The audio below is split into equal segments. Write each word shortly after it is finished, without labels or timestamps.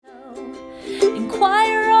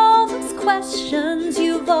inquire all those questions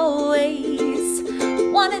you've always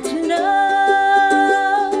wanted to know.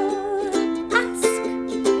 Ask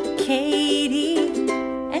Katie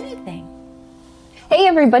anything. Hey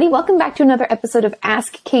everybody, welcome back to another episode of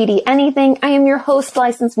Ask Katie Anything. I am your host,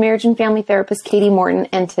 licensed marriage and family therapist, Katie Morton,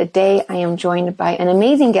 and today I am joined by an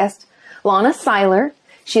amazing guest, Lana Seiler.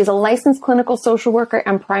 She is a licensed clinical social worker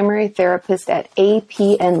and primary therapist at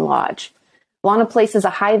APN Lodge. Lana places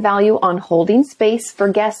a high value on holding space for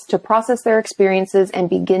guests to process their experiences and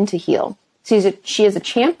begin to heal. She is a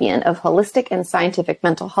champion of holistic and scientific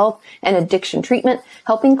mental health and addiction treatment,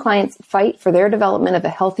 helping clients fight for their development of a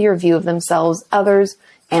healthier view of themselves, others,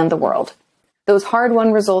 and the world. Those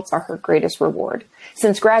hard-won results are her greatest reward.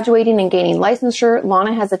 Since graduating and gaining licensure,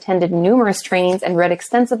 Lana has attended numerous trainings and read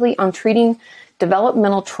extensively on treating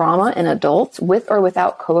developmental trauma in adults with or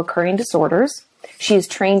without co-occurring disorders. She is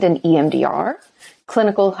trained in EMDR,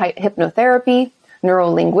 clinical hypnotherapy,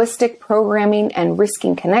 neuro-linguistic programming and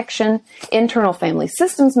risking connection, internal family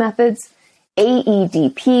systems methods,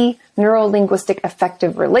 AEDP, neuro-linguistic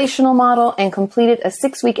affective relational model, and completed a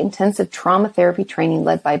 6-week intensive trauma therapy training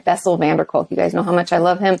led by Bessel van der Kolk. You guys know how much I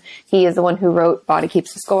love him. He is the one who wrote Body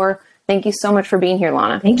Keeps the Score. Thank you so much for being here,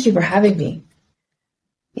 Lana. Thank you for having me.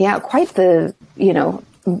 Yeah, quite the,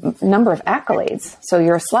 number of accolades. So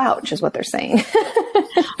you're a slouch is what they're saying.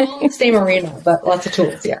 Same arena, but lots of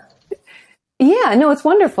tools, yeah. Yeah, no, it's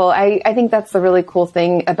wonderful. I think that's the really cool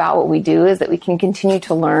thing about what we do is that we can continue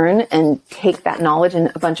to learn and take that knowledge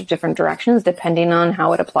in a bunch of different directions depending on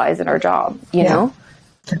how it applies in our job, you know?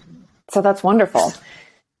 So that's wonderful.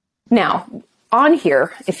 Now, on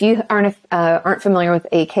here, if you aren't familiar with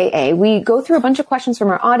AKA, we go through a bunch of questions from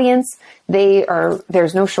our audience.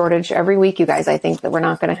 There's no shortage every week, you guys. I think that we're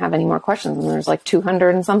not going to have any more questions, and there's like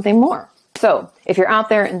 200 and something more. So if you're out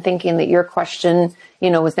there and thinking that your question,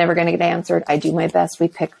 was never going to get answered, I do my best. We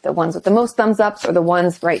pick the ones with the most thumbs ups or the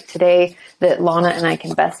ones right today that Lana and I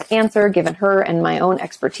can best answer, given her and my own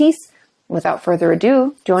expertise. Without further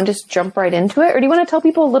ado, do you want to just jump right into it? Or do you want to tell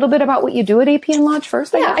people a little bit about what you do at APN Lodge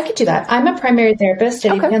first? Yeah, I could do that. I'm a primary therapist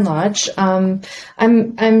at APN Lodge.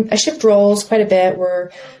 I shift roles quite a bit.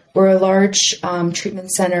 We're a large treatment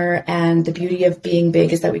center, and the beauty of being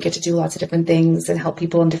big is that we get to do lots of different things and help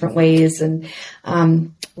people in different ways. And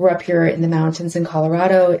we're up here in the mountains in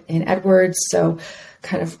Colorado, in Edwards, so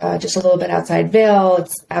kind of just a little bit outside Vail.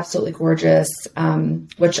 It's absolutely gorgeous,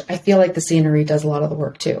 which I feel like the scenery does a lot of the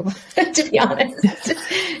work too, to be honest.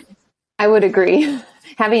 I would agree.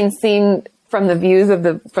 Having seen from the views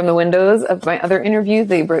from the windows of my other interviews,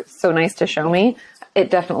 they were so nice to show me. It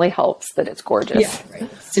definitely helps that it's gorgeous. Yeah,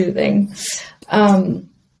 right. Soothing. And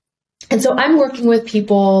so I'm working with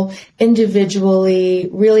people individually,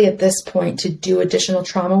 really at this point, to do additional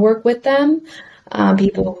trauma work with them.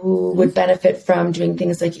 People who would benefit from doing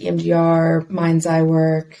things like EMDR, mind's eye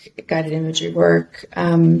work, guided imagery work,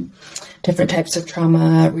 different types of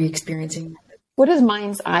trauma, re-experiencing. What does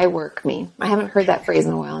mind's eye work mean? I haven't heard that phrase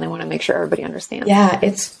in a while, and I want to make sure everybody understands. Yeah,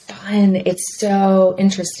 it's fun. It's so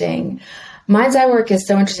interesting. Mind's eye work is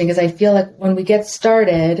so interesting because I feel like when we get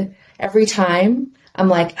started, every time I'm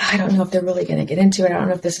like, I don't know if they're really going to get into it. I don't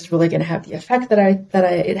know if this is really going to have the effect that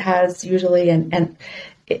it has usually. And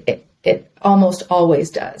it almost always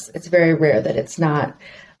does. It's very rare that it's not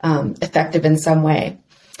effective in some way.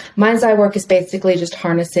 Mind's eye work is basically just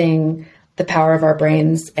harnessing the power of our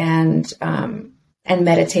brains and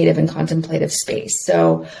meditative and contemplative space.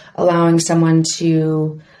 So allowing someone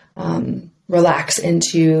to relax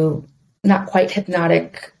into not quite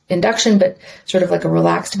hypnotic induction, but sort of like a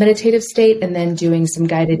relaxed meditative state, and then doing some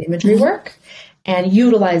guided imagery work and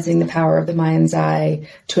utilizing the power of the mind's eye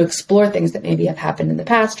to explore things that maybe have happened in the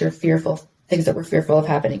past or things that we're fearful of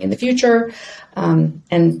happening in the future,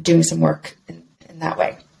 and doing some work in that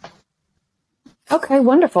way. Okay,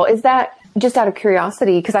 wonderful. Is that just out of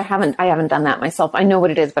curiosity? Because I haven't done that myself. I know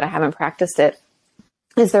what it is, but I haven't practiced it.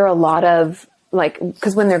 Is there a lot of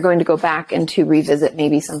because when they're going to go back and to revisit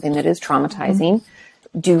maybe something that is traumatizing,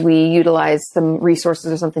 do we utilize some resources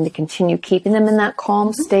or something to continue keeping them in that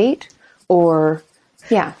calm state? Or,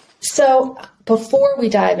 yeah. So before we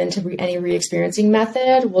dive into any re-experiencing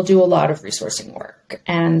method, we'll do a lot of resourcing work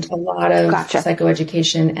and a lot of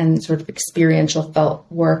psychoeducation and sort of experiential felt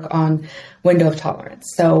work on window of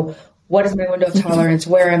tolerance. So what is my window of tolerance?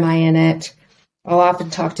 Where am I in it? I'll often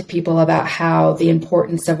talk to people about how the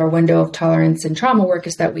importance of our window of tolerance in trauma work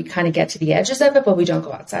is that we kind of get to the edges of it, but we don't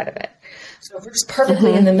go outside of it. So if we're just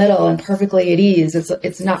perfectly in the middle and perfectly at ease,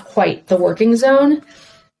 it's not quite the working zone.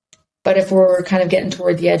 But if we're kind of getting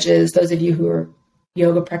toward the edges, those of you who are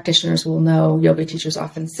yoga practitioners will know, yoga teachers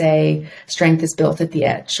often say strength is built at the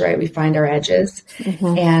edge, right? We find our edges.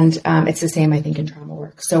 And it's the same, I think, in trauma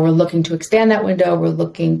work. So we're looking to expand that window. We're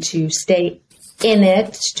looking to stay in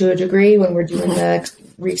it to a degree when we're doing the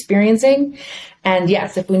re-experiencing. And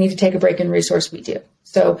yes, if we need to take a break and resource, we do.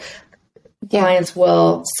 So clients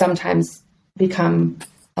will sometimes become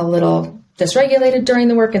a little dysregulated during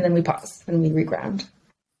the work, and then we pause and we reground.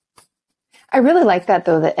 I really like that,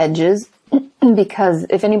 though, the edges, because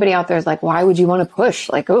if anybody out there is like, why would you want to push?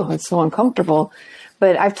 Like, oh, it's so uncomfortable.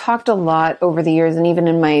 But I've talked a lot over the years, and even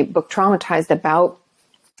in my book, Traumatized, about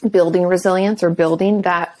building resilience or building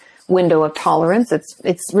that window of tolerance.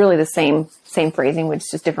 It's really the same phrasing, which is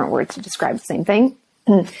just different words to describe the same thing.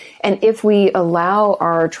 And if we allow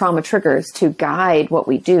our trauma triggers to guide what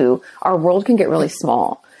we do, our world can get really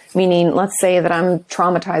small. Meaning, let's say that I'm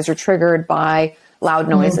traumatized or triggered by loud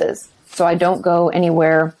noises. So I don't go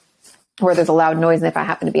anywhere where there's a loud noise. And if I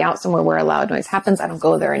happen to be out somewhere where a loud noise happens, I don't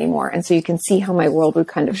go there anymore. And so you can see how my world would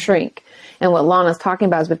kind of shrink. And what Lana's talking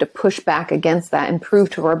about is we have to push back against that and prove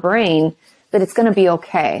to our brain that it's going to be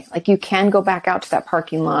okay. Like, you can go back out to that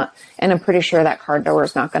parking lot, and I'm pretty sure that car door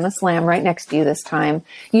is not going to slam right next to you this time.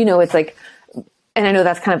 You know, it's like, and I know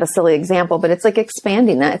that's kind of a silly example, but it's like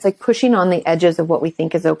expanding that. It's like pushing on the edges of what we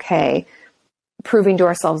think is okay, proving to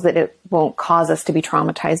ourselves that it won't cause us to be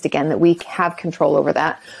traumatized again, that we have control over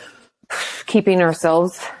that, keeping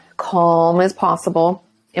ourselves calm as possible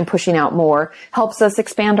and pushing out more helps us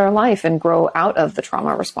expand our life and grow out of the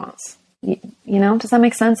trauma response. You know, does that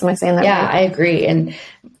make sense? Am I saying that Yeah, right? I agree. And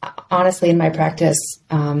honestly, in my practice,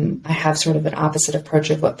 I have sort of an opposite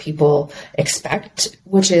approach of what people expect,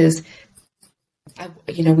 which is,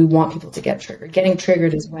 we want people to get triggered. Getting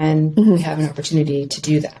triggered is when we have an opportunity to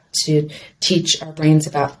do that, to teach our brains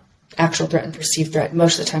about actual threat and perceived threat.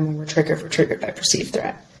 Most of the time when we're triggered by perceived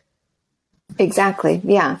threat. Exactly.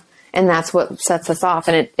 Yeah. And that's what sets us off.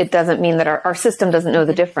 And it doesn't mean that our system doesn't know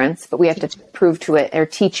the difference, but we have to prove to it or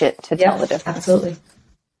teach it to tell the difference. Absolutely.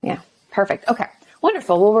 Yeah. Perfect. Okay.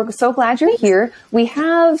 Wonderful. Well, we're so glad you're here. We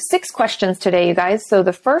have 6 questions today, you guys. So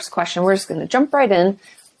the first question, we're just going to jump right in.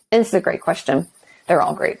 And this is a great question. They're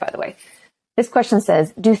all great, by the way. This question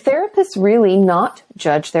says, do therapists really not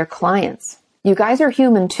judge their clients? You guys are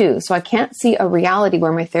human too, so I can't see a reality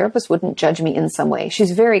where my therapist wouldn't judge me in some way.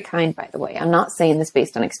 She's very kind, by the way. I'm not saying this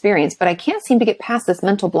based on experience, but I can't seem to get past this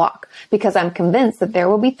mental block because I'm convinced that there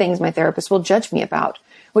will be things my therapist will judge me about,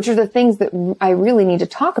 which are the things that I really need to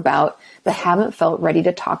talk about but haven't felt ready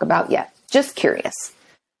to talk about yet. Just curious.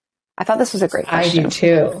 I thought this was a great question. I do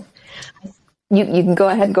too. You can go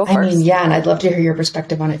ahead, go first. And I'd love to hear your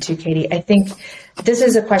perspective on it too, Katie. I think this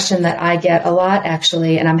is a question that I get a lot,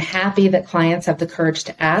 actually, and I'm happy that clients have the courage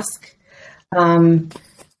to ask.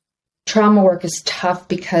 Trauma work is tough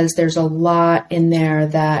because there's a lot in there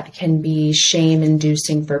that can be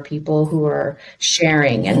shame-inducing for people who are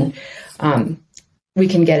sharing, and we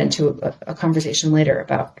can get into a conversation later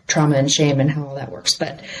about trauma and shame and how all that works.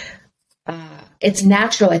 But it's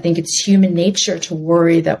natural. I think it's human nature to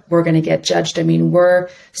worry that we're going to get judged. I mean, we're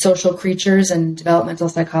social creatures, and developmental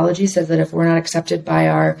psychology says that if we're not accepted by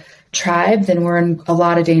our tribe, then we're in a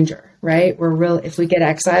lot of danger, right? If we get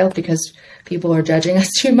exiled because people are judging us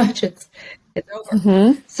too much, it's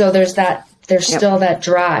over. So there's still that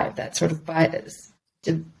drive, that sort of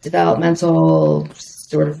developmental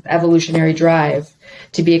sort of evolutionary drive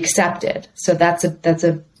to be accepted. So that's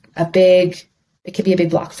a big, it could be a big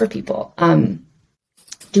block for people.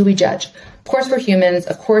 Do we judge? Of course, we're humans.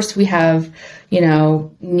 Of course, we have,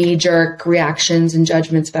 knee-jerk reactions and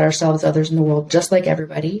judgments about ourselves, others in the world, just like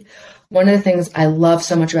everybody. One of the things I love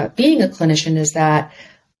so much about being a clinician is that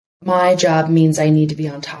my job means I need to be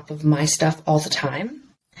on top of my stuff all the time.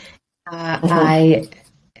 The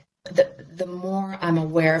more I'm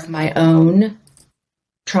aware of my own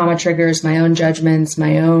trauma triggers, my own judgments,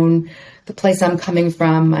 the place I'm coming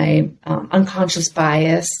from, my unconscious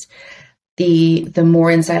bias, the more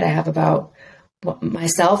insight I have about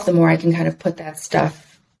myself, the more I can kind of put that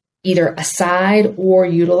stuff either aside or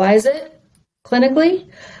utilize it clinically.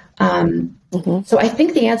 So I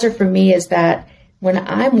think the answer for me is that when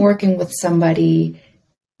I'm working with somebody,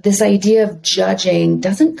 this idea of judging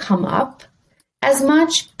doesn't come up as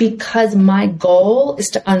much because my goal is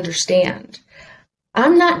to understand.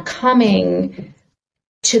 I'm not coming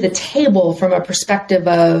to the table from a perspective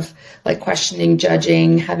of like questioning,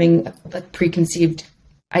 judging, having like preconceived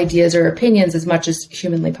ideas or opinions as much as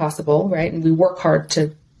humanly possible, right? And we work hard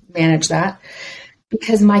to manage that.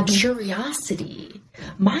 because my curiosity,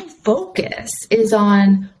 my focus is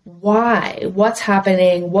on why, what's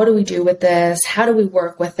happening, what do we do with this, how do we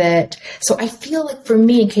work with it. So I feel like for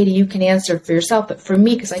me, and Katie, you can answer for yourself, but for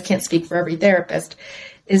me, because I can't speak for every therapist,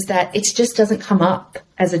 is that it just doesn't come up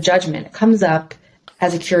as a judgment. It comes up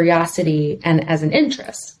as a curiosity and as an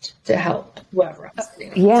interest to help whoever I'm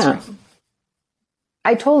sitting next to.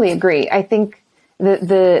 I totally agree. I think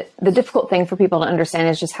the difficult thing for people to understand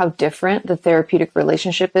is just how different the therapeutic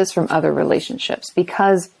relationship is from other relationships,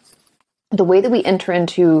 because the way that we enter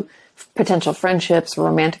into potential friendships or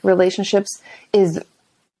romantic relationships is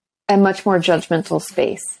a much more judgmental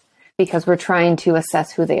space, because we're trying to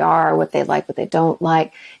assess who they are, what they like, what they don't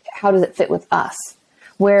like, how does it fit with us?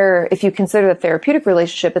 Where if you consider a therapeutic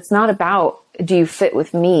relationship, it's not about, do you fit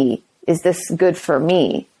with me? Is this good for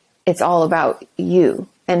me? It's all about you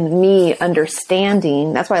and me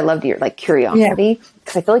understanding. That's why I loved your curiosity,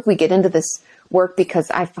 because I feel like we get into this work because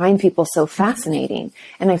I find people so fascinating,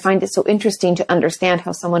 and I find it so interesting to understand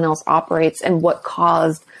how someone else operates and what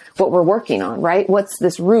caused what we're working on, right? What's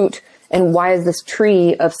this root and why is this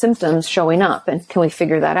tree of symptoms showing up, and can we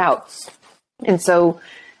figure that out? And so,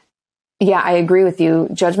 yeah, I agree with you.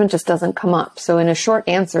 Judgment just doesn't come up. So in a short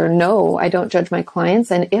answer, no, I don't judge my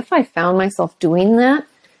clients. And if I found myself doing that,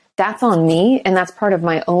 that's on me. And that's part of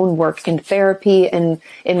my own work in therapy and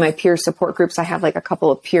in my peer support groups. I have like a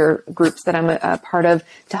couple of peer groups that I'm a part of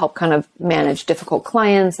to help kind of manage difficult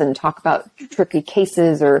clients and talk about tricky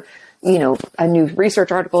cases, or, you know, a new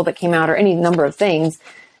research article that came out, or any number of things.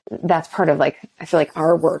 That's part of I feel like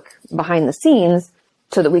our work behind the scenes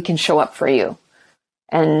so that we can show up for you.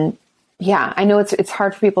 And yeah, I know it's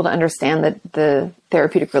hard for people to understand the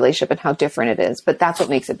therapeutic relationship and how different it is, but that's what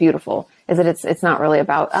makes it beautiful, is that it's not really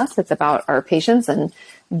about us. It's about our patients, and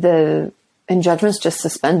judgment's just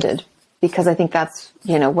suspended, because I think that's,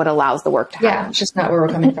 what allows the work to happen. Yeah, it's just not where we're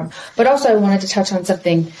coming from. But also I wanted to touch on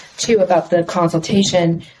something too about the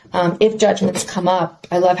consultation. If judgments come up,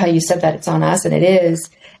 I love how you said that it's on us, and it is.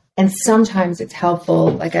 And sometimes it's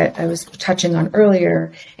helpful, like I was touching on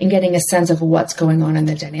earlier, in getting a sense of what's going on in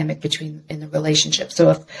the dynamic in the relationship.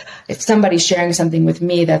 So if somebody's sharing something with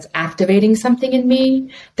me that's activating something in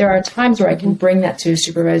me, there are times where I can bring that to a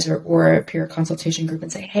supervisor or a peer consultation group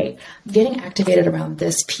and say, hey, I'm getting activated around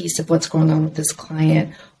this piece of what's going on with this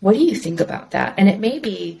client. What do you think about that? And it may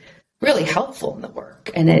be really helpful in the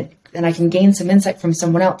work, and I can gain some insight from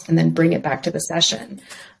someone else and then bring it back to the session,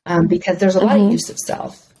 because there's a lot of use of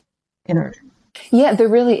self. Yeah, there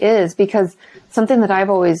really is, because something that I've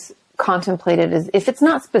always contemplated is, if it's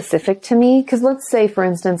not specific to me, because let's say, for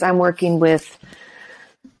instance, I'm working with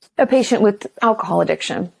a patient with alcohol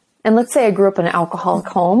addiction, and let's say I grew up in an alcoholic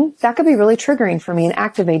home, that could be really triggering for me and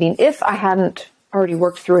activating if I hadn't already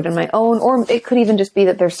worked through it on my own. Or it could even just be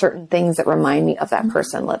that there's certain things that remind me of that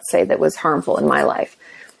person, let's say, that was harmful in my life.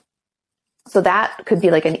 So that could be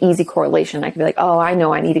like an easy correlation. I could be like, oh, I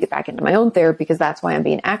know I need to get back into my own therapy because that's why I'm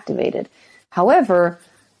being activated. However,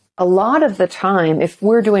 a lot of the time, if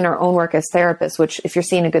we're doing our own work as therapists, which if you're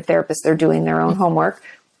seeing a good therapist, they're doing their own homework,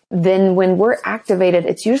 then when we're activated,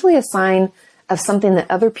 it's usually a sign of something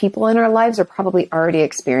that other people in our lives are probably already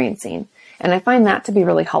experiencing. And I find that to be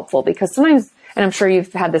really helpful, because sometimes, and I'm sure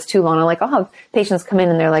you've had this too, Lana, I'll have patients come in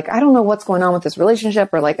and they're like, I don't know what's going on with this relationship,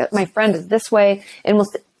 or my friend is this way. And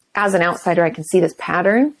as an outsider, I can see this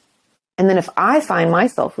pattern. And then if I find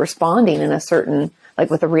myself responding in a certain,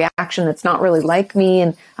 with a reaction that's not really like me,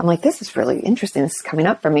 and I'm like, this is really interesting, this is coming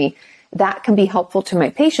up for me, that can be helpful to my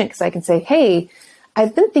patient, because I can say, hey,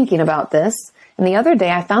 I've been thinking about this, and the other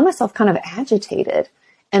day I found myself kind of agitated,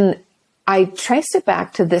 and I traced it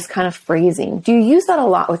back to this kind of phrasing. Do you use that a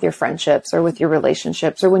lot with your friendships or with your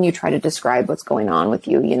relationships, or when you try to describe what's going on with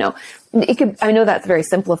you? I know that's very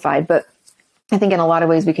simplified, but I think in a lot of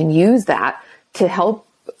ways we can use that to help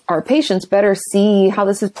our patients better see how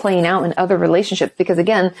this is playing out in other relationships. Because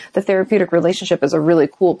again, the therapeutic relationship is a really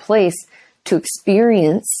cool place to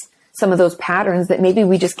experience some of those patterns that maybe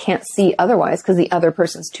we just can't see otherwise because the other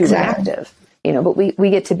person's too reactive, but we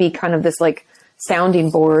get to be kind of this sounding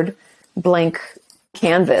board, blank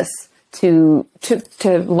canvas to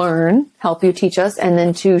learn, help you teach us, and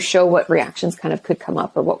then to show what reactions kind of could come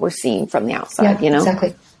up or what we're seeing from the outside,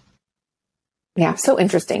 Exactly. Yeah, so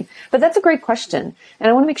interesting. But that's a great question. And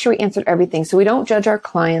I want to make sure we answered everything. So we don't judge our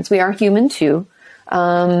clients. We are human too.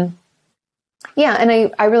 And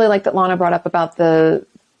I really like that Lana brought up about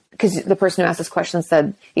because the person who asked this question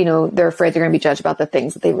said, they're afraid they're going to be judged about the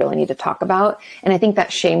things that they really need to talk about. And I think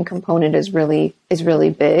that shame component is really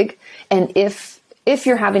big. And if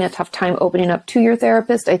you're having a tough time opening up to your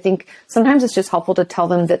therapist, I think sometimes it's just helpful to tell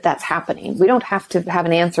them that that's happening. We don't have to have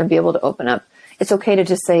an answer and be able to open up it's okay to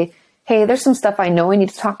just say, hey, there's some stuff I know I need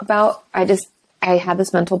to talk about. I had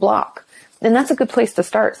this mental block. And that's a good place to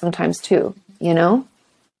start sometimes too, you know?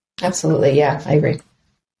 Absolutely. Yeah, I agree.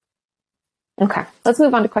 Okay, let's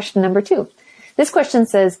move on to question number 2. This question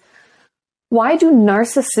says, why do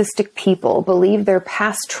narcissistic people believe their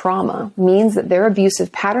past trauma means that their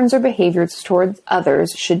abusive patterns or behaviors towards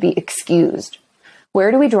others should be excused?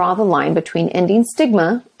 Where do we draw the line between ending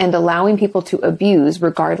stigma and allowing people to abuse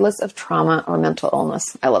regardless of trauma or mental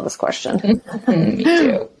illness? I love this question. Me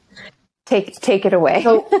too. Take it away.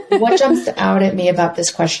 So what jumps out at me about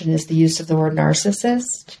this question is the use of the word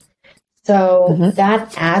narcissist. So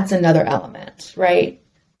that adds another element, right?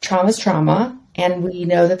 Trauma is trauma. And we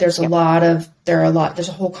know that there's there's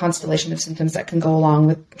a whole constellation of symptoms that can go along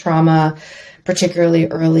with trauma, particularly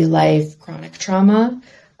early life chronic trauma,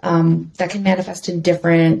 that can manifest in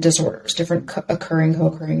different disorders, different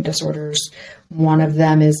co-occurring disorders. One of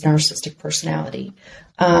them is narcissistic personality.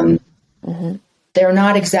 They're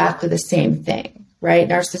not exactly the same thing, right?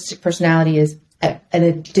 Narcissistic personality is an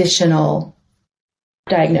additional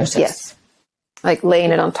diagnosis. Yes. Like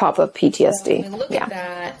laying it on top of PTSD. So when we look at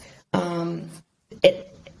that,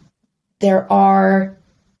 there are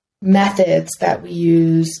methods that we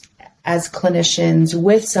use as clinicians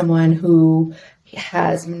with someone who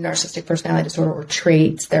has narcissistic personality disorder or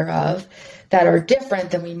traits thereof that are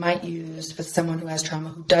different than we might use with someone who has trauma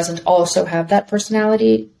who doesn't also have that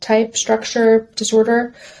personality type structure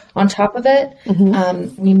disorder on top of it.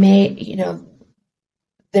 We may,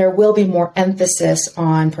 there will be more emphasis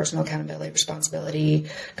on personal accountability, responsibility,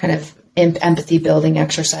 kind of empathy building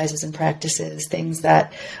exercises and practices, things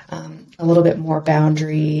that a little bit more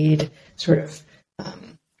boundaried, sort of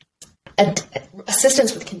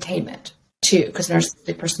assistance with containment too, because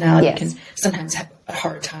narcissistic personality can sometimes have a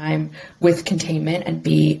hard time with containment and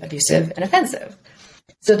be abusive and offensive.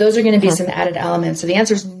 So those are going to be some added elements. So the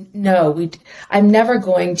answer is no. I'm never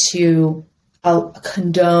going to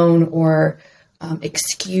condone or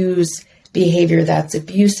excuse behavior that's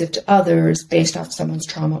abusive to others based off someone's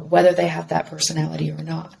trauma, whether they have that personality or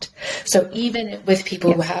not. So even with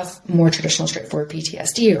people who have more traditional straightforward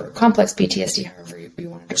PTSD or complex PTSD, however you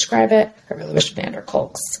want to describe it, I really wish Van der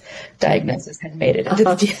Kolk's diagnosis had made it into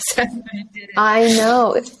the DSM. I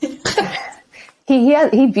know.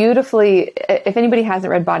 He beautifully, if anybody hasn't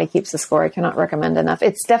read Body Keeps the Score, I cannot recommend enough.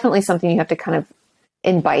 It's definitely something you have to kind of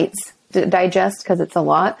in bites to digest because it's a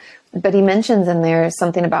lot. But he mentions in there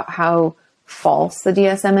something about how false the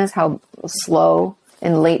DSM is, how slow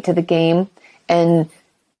and late to the game. And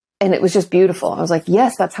it was just beautiful. I was like,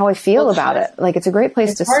 yes, that's how I feel about it. Like, it's a great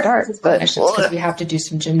place to start. But because we have to do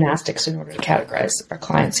some gymnastics in order to categorize our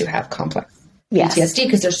clients who have complex PTSD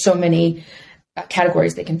because there's so many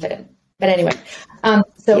categories they can fit in. But anyway,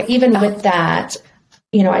 even with that,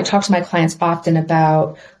 I talk to my clients often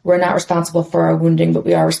about we're not responsible for our wounding, but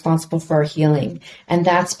we are responsible for our healing. And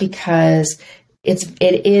that's because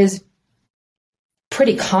it is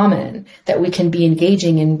pretty common that we can be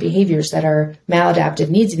engaging in behaviors that are maladaptive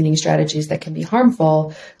needs eating strategies that can be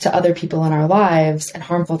harmful to other people in our lives and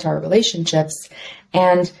harmful to our relationships.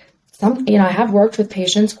 And I have worked with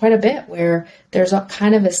patients quite a bit where there's a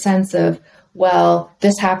kind of a sense of, well,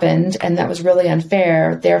 this happened and that was really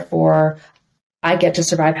unfair. Therefore, I get to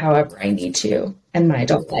survive however I need to in my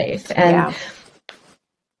adult life. And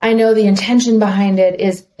I know the intention behind it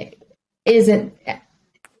isn't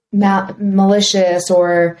malicious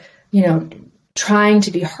or, trying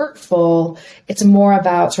to be hurtful. It's more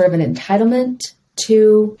about sort of an entitlement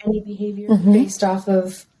to any behavior based off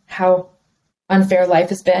of how unfair life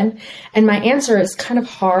has been. And my answer is kind of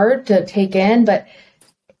hard to take in, but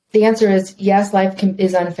the answer is yes, life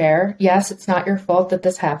is unfair. Yes, it's not your fault that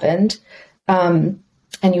this happened. And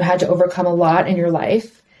you had to overcome a lot in your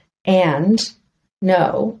life. And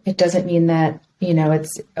no, it doesn't mean that,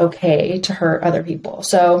 it's okay to hurt other people.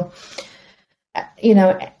 So,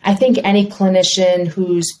 I think any clinician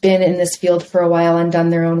who's been in this field for a while and done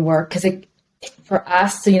their own work, because for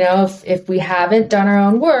us, if we haven't done our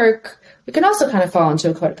own work, we can also kind of fall into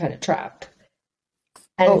a codependent trap.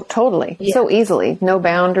 And, totally. Yeah. So easily. No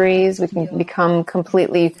boundaries. We can become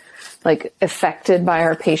completely affected by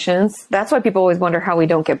our patients. That's why people always wonder how we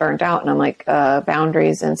don't get burnt out. And I'm like,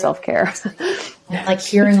 boundaries and self-care. And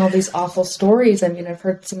hearing all these awful stories. I mean, I've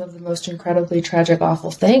heard some of the most incredibly tragic,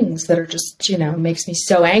 awful things that are just, makes me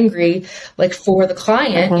so angry, for the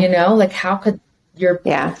client, how could your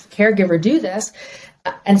caregiver do this?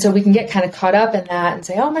 And so we can get kind of caught up in that and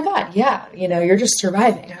say, oh my God, you're just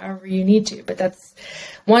surviving however you need to. But that's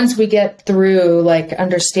once we get through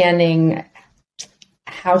understanding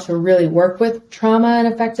how to really work with trauma in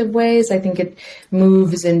effective ways. I think it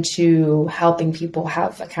moves into helping people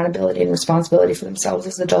have accountability and responsibility for themselves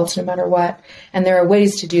as adults, no matter what. And there are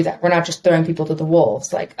ways to do that. We're not just throwing people to the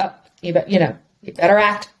wolves, like, oh, you better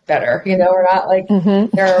act better. We're not like,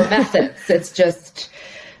 there are methods. It's just,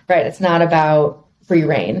 right. It's not about free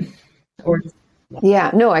reign.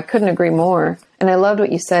 Yeah, no, I couldn't agree more. And I loved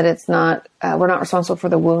what you said. It's not, we're not responsible for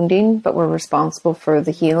the wounding, but we're responsible for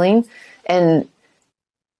the healing. And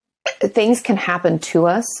things can happen to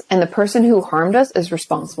us, and the person who harmed us is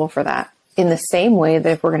responsible for that. In the same way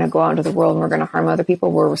that if we're going to go out into the world and we're going to harm other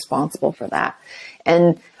people, we're responsible for that.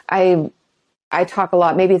 And I talk a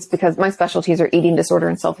lot, maybe it's because my specialties are eating disorder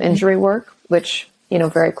and self-injury work, which,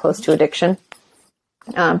 very close to addiction,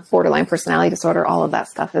 borderline personality disorder, all of that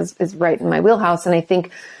stuff is right in my wheelhouse. And I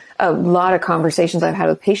think a lot of conversations I've had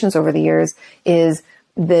with patients over the years is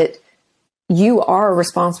that you are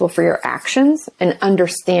responsible for your actions, and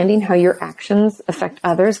understanding how your actions affect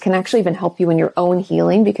others can actually even help you in your own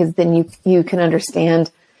healing, because then you can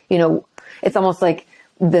understand, it's almost like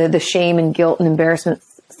the shame and guilt and embarrassment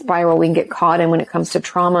spiral we can get caught in when it comes to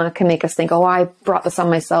trauma can make us think, oh, I brought this on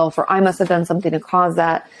myself, or I must have done something to cause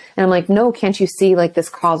that. And I'm like, no, can't you see like this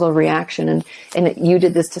causal reaction? And you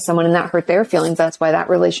did this to someone and that hurt their feelings. That's why that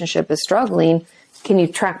relationship is struggling. Can you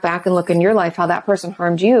track back and look in your life how that person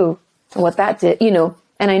harmed you? What that did, and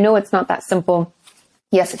I know it's not that simple.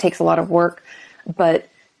 Yes, it takes a lot of work, but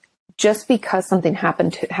just because something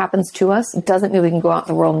happens to us doesn't mean we can go out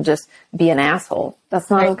in the world and just be an asshole. That's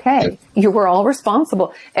not okay. We're all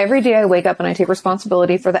responsible. Every day I wake up and I take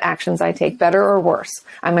responsibility for the actions I take, better or worse.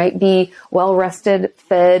 I might be well rested,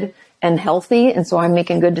 fed, and healthy, and so I'm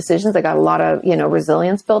making good decisions. I got a lot of,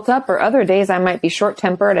 resilience built up. Or other days I might be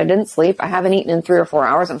short-tempered. I didn't sleep. I haven't eaten in 3 or 4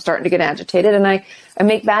 hours. I'm starting to get agitated, and I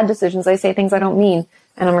make bad decisions. I say things I don't mean,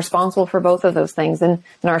 and I'm responsible for both of those things. And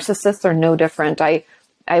narcissists are no different. I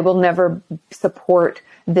will never support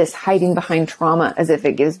this hiding behind trauma as if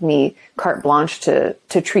it gives me carte blanche to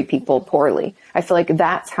treat people poorly. I feel like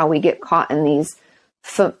that's how we get caught in these.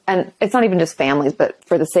 And it's not even just families, but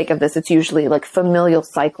for the sake of this, it's usually like familial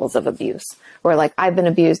cycles of abuse, where like I've been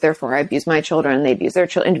abused, therefore I abuse my children, and they abuse their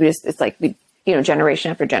children. It's like generation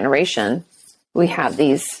after generation, we have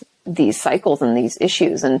these cycles and these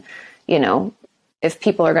issues. And if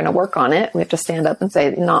people are going to work on it, we have to stand up and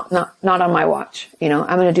say, not on my watch. I'm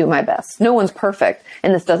going to do my best. No one's perfect,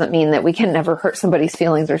 and this doesn't mean that we can never hurt somebody's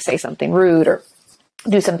feelings or say something rude or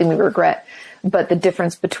do something we regret. But the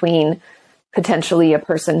difference between potentially a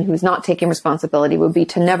person who's not taking responsibility would be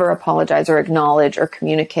to never apologize or acknowledge or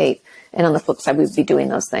communicate. And on the flip side, we'd be doing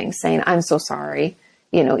those things, saying, I'm so sorry.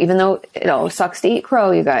 Even though it always sucks to eat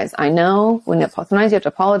crow, you guys, I know sometimes you have to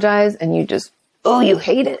apologize and you just, you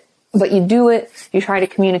hate it, but you do it, you try to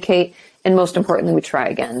communicate. And most importantly, we try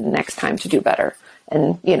again next time to do better.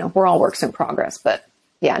 And, we're all works in progress, but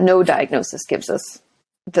yeah, no diagnosis gives us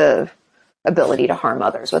the ability to harm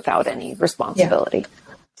others without any responsibility. Yeah.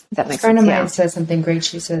 That makes sense. A friend of mine says something great.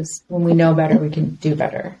 She says, when we know better, we can do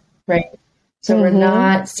better. Right. So we're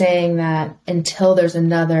not saying that until there's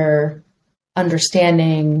another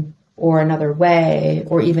understanding or another way,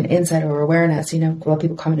 or even insight or awareness.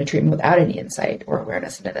 People come into treatment without any insight or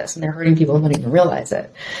awareness into this, and they're hurting people and don't even realize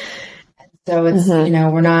it. And so it's,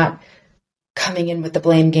 we're not coming in with the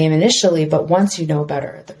blame game initially, but once you know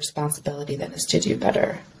better, the responsibility then is to do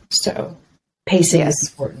better. So pacing is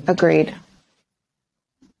important. Agreed.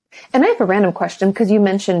 And I have a random question, because you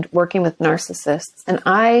mentioned working with narcissists, and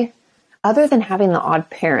other than having the odd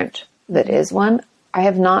parent that is one, I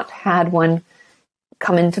have not had one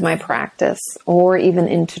come into my practice or even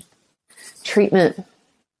into treatment.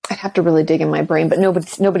 I'd have to really dig in my brain, but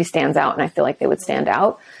nobody stands out, and I feel like they would stand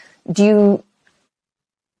out.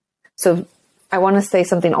 So I want to say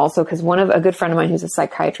something also, because a good friend of mine who's a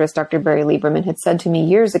psychiatrist, Dr. Barry Lieberman, had said to me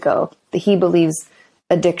years ago that he believes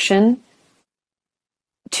addiction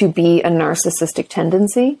to be a narcissistic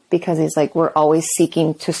tendency, because he's like, we're always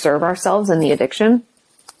seeking to serve ourselves in the addiction.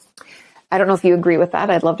 I don't know if you agree with that.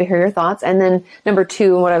 I'd love to hear your thoughts. And then number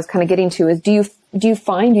two, what I was kind of getting to is, do you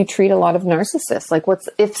find you treat a lot of narcissists? Like,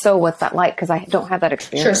 if so, what's that like? Because I don't have that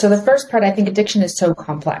experience. Sure. So the first part, I think addiction is so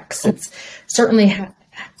complex. It's certainly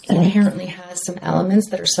inherently has some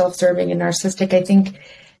elements that are self-serving and narcissistic. I think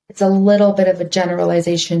it's a little bit of a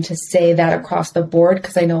generalization to say that across the board,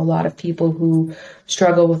 because I know a lot of people who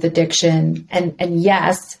struggle with addiction and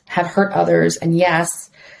yes, have hurt others, and yes,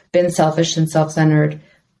 been selfish and self-centered,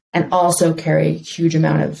 and also carry a huge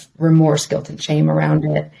amount of remorse, guilt, and shame around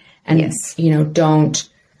it. And, the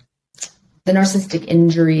narcissistic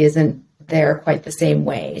injury isn't there quite the same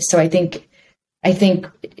way. So I think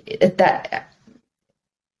that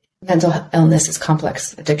mental illness is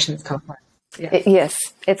complex. Addiction is complex. Yeah. Yes,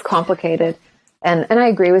 it's complicated. And I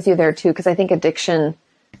agree with you there too, because I think addiction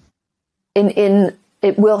in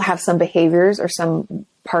it will have some behaviors or some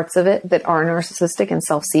parts of it that are narcissistic and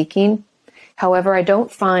self-seeking. However, I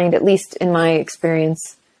don't find, at least in my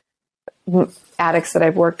experience, addicts that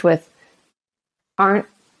I've worked with aren't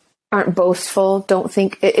boastful. Don't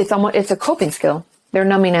think it's a coping skill. They're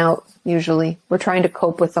numbing out. Usually we're trying to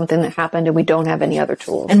cope with something that happened and we don't have any other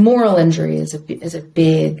tools. And moral injury is a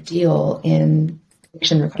big deal in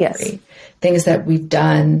addiction recovery. Yes. Things that we've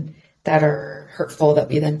done that are hurtful that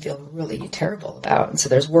we then feel really terrible about. And so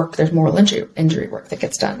there's moral injury work that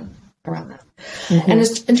gets done around that. Mm-hmm.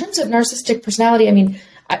 And in terms of narcissistic personality, I mean,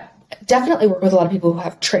 I definitely work with a lot of people who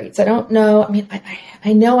have traits. I don't know. I mean,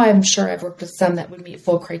 I know I'm sure I've worked with some that would meet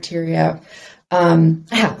full criteria. I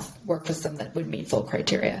have worked with some that would meet full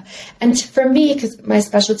criteria. And for me, because my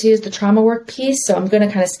specialty is the trauma work piece, so I'm going to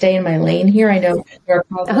kind of stay in my lane here. I know you're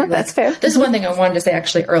probably that's fair. This is one thing I wanted to say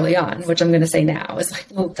actually early on, which I'm going to say now is like,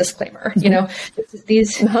 well, disclaimer, you know,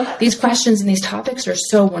 these questions and these topics are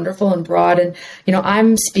so wonderful and broad. And, you know,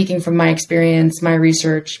 I'm speaking from my experience, my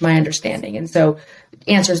research, my understanding. And so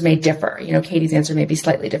answers may differ. You know, Katie's answer may be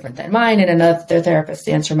slightly different than mine, and another therapist's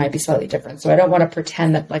answer might be slightly different. So I don't want to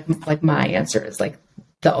pretend that like my answer is like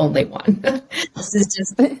the only one. This is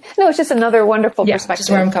just no, it's just another wonderful perspective. Just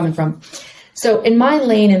where I'm coming from. So in my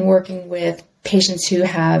lane in working with patients who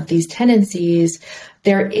have these tendencies,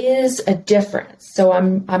 there is a difference. So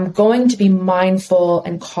I'm going to be mindful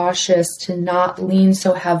and cautious to not lean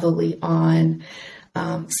so heavily on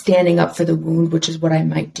standing up for the wound, which is what I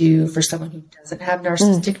might do for someone who doesn't have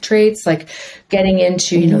narcissistic traits, like getting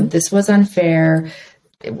into, you know, this was unfair.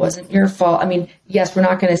 It wasn't your fault. I mean, yes, we're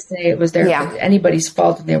not going to say it was anybody's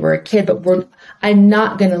fault when they were a kid, but I'm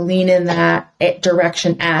not going to lean in that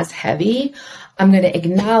direction as heavy. I'm going to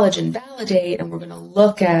acknowledge and validate, and we're going to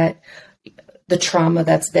look at the trauma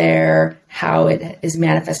that's there, how it is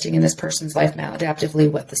manifesting in this person's life maladaptively,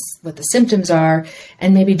 what the symptoms are,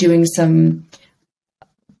 and maybe doing some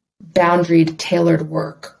boundaried, tailored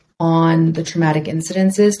work on the traumatic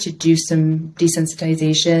incidences to do some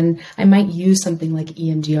desensitization. I might use something like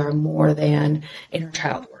EMDR more than inner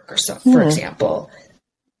child work or so, for example.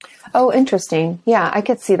 Oh, interesting. Yeah, I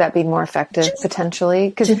could see that being more effective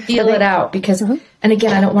potentially. To feel it out because, and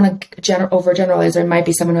again, I don't want to overgeneralize. There might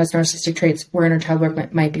be someone who has narcissistic traits where inner child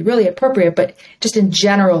work might be really appropriate, but just in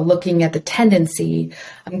general, looking at the tendency,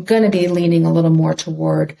 I'm going to be leaning a little more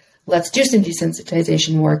toward let's do some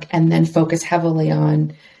desensitization work and then focus heavily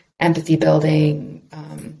on empathy building,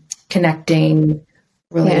 connecting,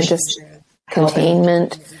 relationship,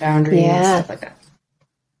 containment, boundaries, stuff like that.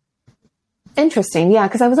 Interesting. Yeah.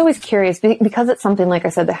 Cause I was always curious because it's something, like I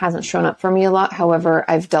said, that hasn't shown up for me a lot. However,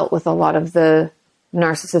 I've dealt with a lot of the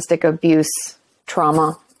narcissistic abuse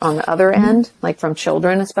trauma on the other end, like from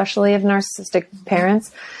children, especially of narcissistic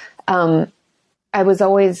parents. I was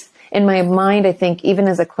always in my mind, I think even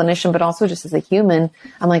as a clinician, but also just as a human,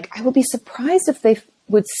 I'm like, I would be surprised if they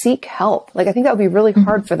would seek help. Like, I think that would be really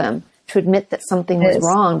hard for them to admit that something was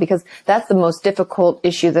wrong, because that's the most difficult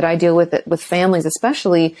issue that I deal with families,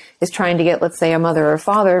 especially, is trying to get, let's say, a mother or a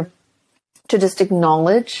father to just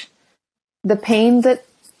acknowledge the pain that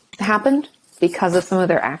happened because of some of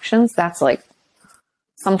their actions. That's like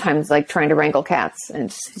sometimes like trying to wrangle cats.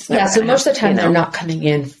 And so most of the time they're not coming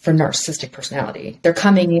in for narcissistic personality. They're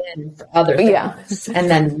coming in for other things. Yeah. And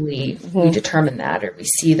then we determine that, or we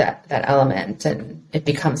see that element, and it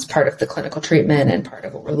becomes part of the clinical treatment and part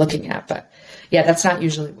of what we're looking at. But yeah, that's not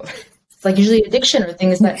usually it's like usually addiction or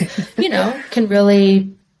things that, you know, can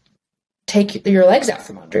really take your legs out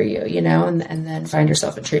from under you, you know, and then find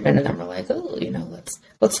yourself in treatment. And then we're like, oh, you know,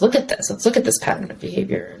 let's look at this. Let's look at this pattern of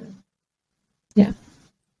behavior. And yeah.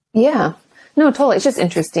 Yeah, no, totally. It's just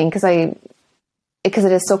interesting because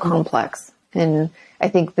it is so complex. And I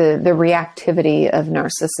think the reactivity of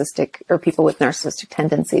narcissistic or people with narcissistic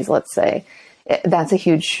tendencies, let's say, that's a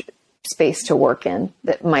huge space to work in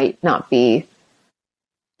that might not be,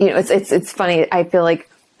 you know, it's funny. I feel like,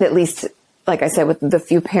 at least, like I said, with the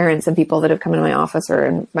few parents and people that have come into my office or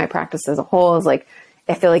in my practice as a whole, is like,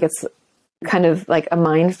 I feel like it's kind of like a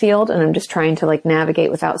minefield, and I'm just trying to like navigate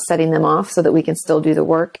without setting them off so that we can still do the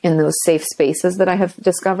work in those safe spaces that I have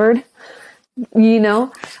discovered, you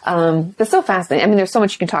know. That's so fascinating. I mean, there's so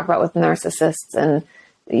much you can talk about with narcissists, and,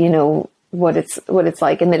 you know, what it's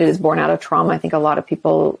like, and that it is born out of trauma. I think a lot of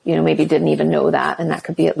people, you know, maybe didn't even know that, and that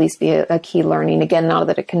could be at least be a key learning. Again, not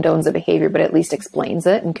that it condones the behavior, but at least explains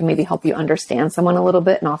it and can maybe help you understand someone a little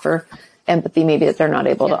bit and offer empathy maybe that they're not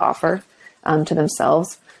able to offer to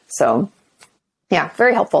themselves. So yeah,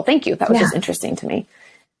 very helpful. Thank you. That was just interesting to me.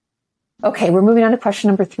 Okay, we're moving on to question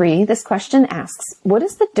number 3. This question asks, what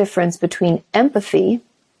is the difference between empathy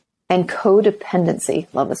and codependency?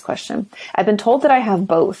 Love this question. I've been told that I have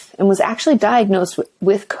both and was actually diagnosed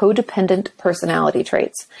with codependent personality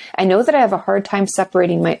traits. I know that I have a hard time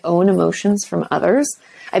separating my own emotions from others.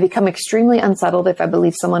 I become extremely unsettled if I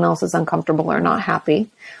believe someone else is uncomfortable or not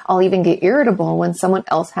happy. I'll even get irritable when someone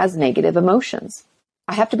else has negative emotions.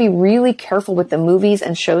 I have to be really careful with the movies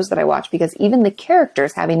and shows that I watch because even the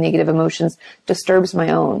characters having negative emotions disturbs my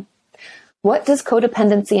own. What does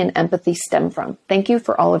codependency and empathy stem from? Thank you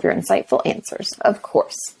for all of your insightful answers. Of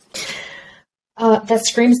course. That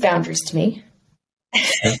screams boundaries to me.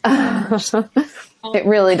 It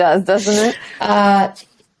really does, doesn't it?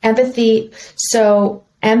 Empathy. So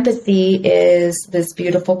empathy is this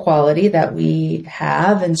beautiful quality that we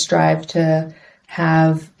have and strive to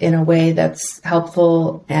have in a way that's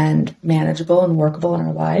helpful and manageable and workable in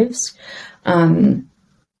our lives.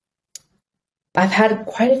 I've had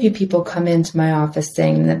quite a few people come into my office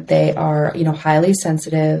saying that they are, highly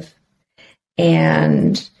sensitive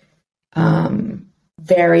and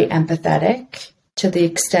very empathetic, to the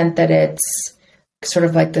extent that it's sort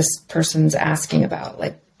of like this person's asking about,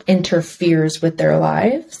 like, interferes with their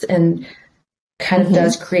lives and kind of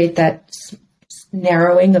does create that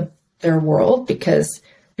narrowing of their world, because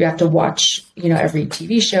you have to watch, every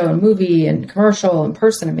TV show and movie and commercial and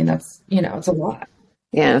person. I mean, that's, it's a lot.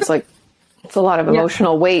 Yeah, it's a lot of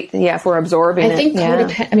emotional weight. Yeah, if we're absorbing I think it.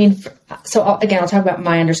 I'll talk about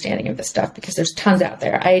my understanding of this stuff because there's tons out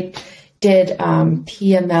there. I did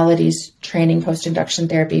Pia Melody's training, post-induction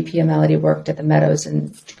therapy. Pia Melody worked at the Meadows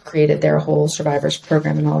and created their whole survivors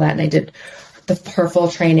program and all that. And I did her full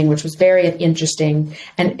training, which was very interesting.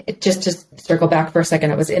 And just to circle back for a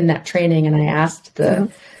second, I was in that training and I asked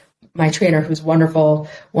my trainer, who's wonderful,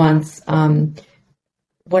 once,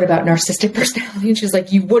 what about narcissistic personality? And she's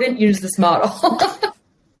like, you wouldn't use this model.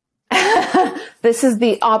 This is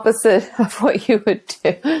the opposite of what you would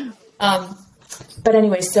do. But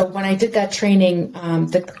anyway, so when I did that training,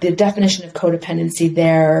 the definition of codependency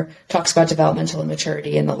there talks about developmental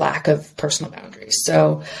immaturity and the lack of personal boundaries.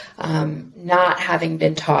 So not having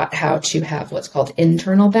been taught how to have what's called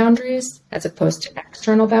internal boundaries as opposed to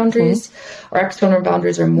external boundaries. Mm-hmm. Or external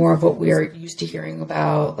boundaries are more of what we are used to hearing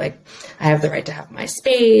about, like, I have the right to have my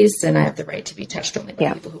space and I have the right to be touched only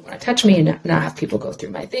by people who want to touch me and not have people go through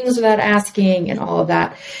my things without asking and all of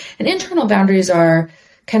that. And internal boundaries are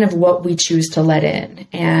kind of what we choose to let in.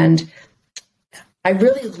 And I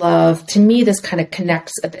really love, to me, this kind of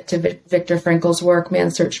connects a bit to Viktor Frankl's work,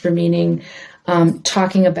 Man's Search for Meaning,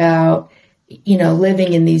 talking about,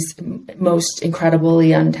 living in these most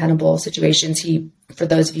incredibly untenable situations. He, for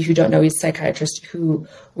those of you who don't know, he's a psychiatrist who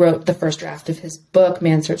wrote the first draft of his book,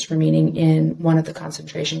 Man's Search for Meaning, in one of the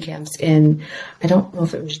concentration camps in, I don't know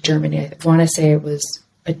if it was Germany. I want to say it was,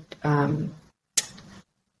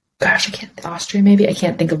 Austria maybe? I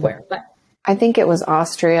can't think of where. But I think it was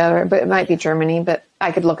Austria, but it might be Germany, but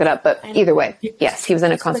I could look it up. But either way, yes, he was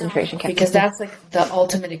in a concentration camp. Because that's like the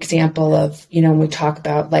ultimate example of, when we talk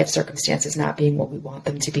about life circumstances not being what we want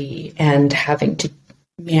them to be and having to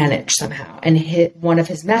manage somehow. And one of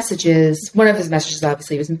his messages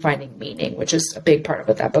obviously was in finding meaning, which is a big part of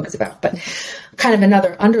what that book is about. But kind of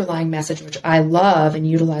another underlying message, which I love and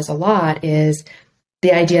utilize a lot, is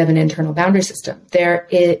the idea of an internal boundary system.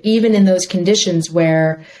 Even in those conditions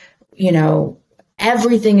where,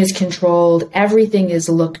 everything is controlled, everything is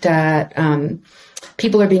looked at,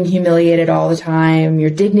 people are being humiliated all the time, your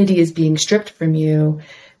dignity is being stripped from you,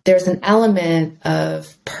 there's an element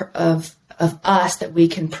of us that we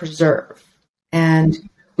can preserve. And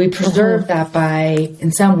we preserve that by,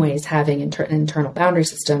 in some ways, having an internal boundary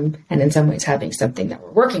system, and in some ways having something that we're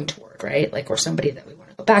working toward, right? Like, or somebody that we want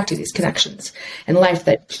to go back to, these connections in life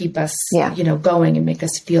that keep us, going and make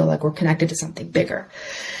us feel like we're connected to something bigger.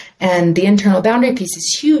 And the internal boundary piece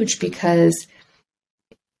is huge because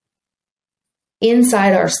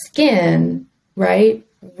inside our skin, right,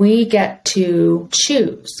 we get to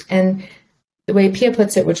choose. And the way Pia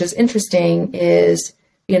puts it, which is interesting, is,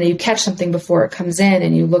 you catch something before it comes in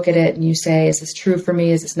and you look at it and you say, is this true for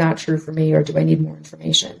me? Is this not true for me? Or do I need more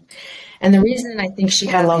information? And the reason I think she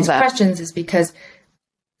has these questions is because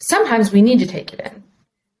sometimes we need to take it in.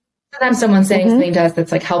 Sometimes someone's saying something to us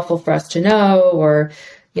that's like helpful for us to know, or,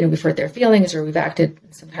 we've hurt their feelings, or we've acted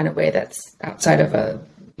in some kind of way that's outside of our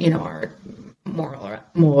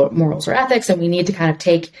morals or ethics, and we need to kind of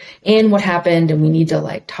take in what happened, and we need to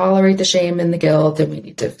like tolerate the shame and the guilt, and we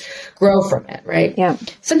need to grow from it, right? Yeah.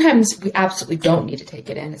 Sometimes we absolutely don't need to take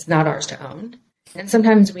it in. It's not ours to own. And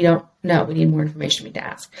sometimes we don't know. We need more information. We need to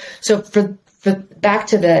ask. So for back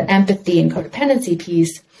to the empathy and codependency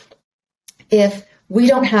piece, if we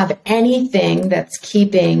don't have anything that's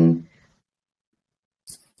keeping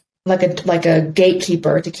like a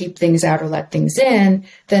gatekeeper to keep things out or let things in,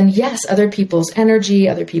 then yes, other people's energy,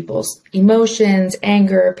 other people's emotions,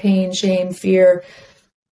 anger, pain, shame, fear,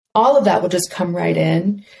 all of that will just come right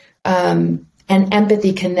in. And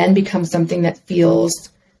empathy can then become something that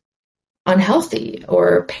feels unhealthy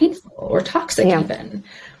or painful or toxic even.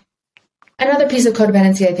 Another piece of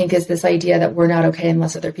codependency, I think, is this idea that we're not okay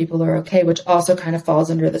unless other people are okay, which also kind of falls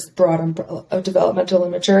under this broad umbrella of developmental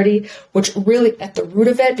immaturity, which really at the root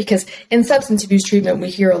of it, because in substance abuse treatment, we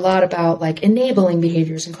hear a lot about like enabling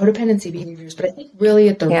behaviors and codependency behaviors, but I think really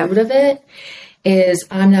at the root of it is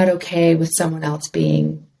I'm not okay with someone else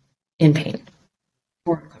being in pain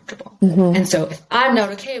or uncomfortable. And so if I'm not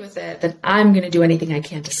okay with it, then I'm going to do anything I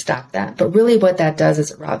can to stop that. But really what that does is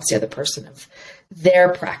it robs the other person of their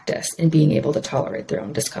practice in being able to tolerate their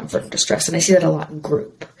own discomfort and distress. And I see that a lot in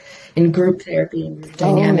group therapy and group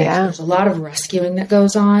dynamics. There's a lot of rescuing that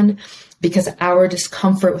goes on because our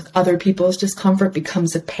discomfort with other people's discomfort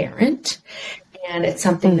becomes apparent. And it's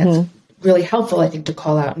something that's really helpful, I think, to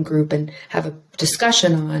call out in group and have a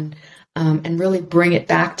discussion on, and really bring it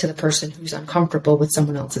back to the person who's uncomfortable with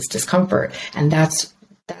someone else's discomfort. And that's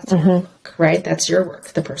work, right? That's your work,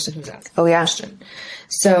 the person who's asking the question.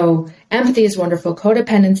 So empathy is wonderful.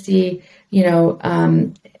 Codependency,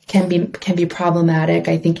 can be problematic.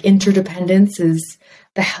 I think interdependence is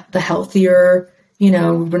the healthier,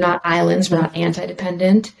 we're not islands, we're not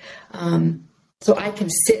anti-dependent. So I can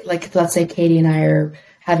sit, like, let's say Katie and I are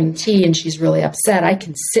having tea and she's really upset. I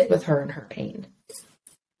can sit with her in her pain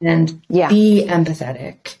and be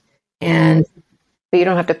empathetic. But you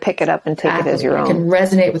don't have to pick it up and take it as your own. I can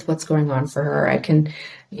resonate with what's going on for her. I can,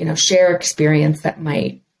 share experience that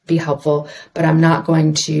might be helpful, but I'm not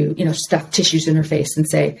going to, stuff tissues in her face and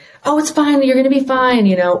say, oh, it's fine. You're going to be fine,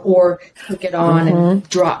 or take it on and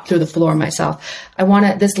drop through the floor myself.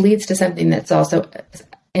 This leads to something that's also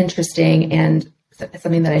interesting and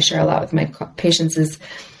something that I share a lot with my patients is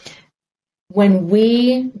when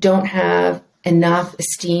we don't have enough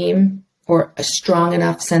esteem or a strong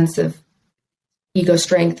enough sense of ego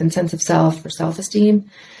strength and sense of self or self-esteem,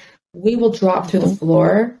 we will drop through the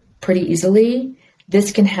floor pretty easily.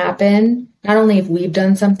 This can happen not only if we've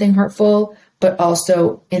done something hurtful, but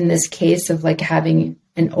also in this case of like having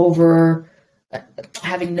no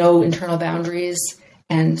internal boundaries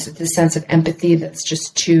and the sense of empathy that's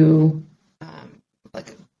just too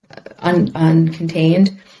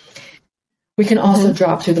uncontained. We can also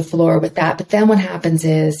drop through the floor with that. But then what happens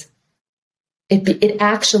is it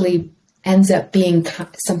actually ends up being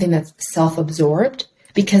something that's self-absorbed,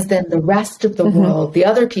 because then the rest of the world, the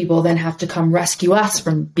other people then have to come rescue us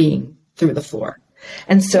from being through the floor.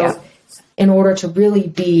 And so in order to really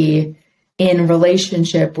be in a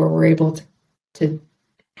relationship where we're able to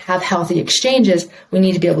have healthy exchanges, we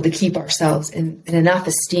need to be able to keep ourselves in enough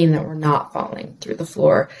esteem that we're not falling through the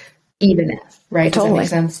floor, even if, right? Does that make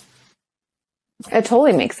sense? It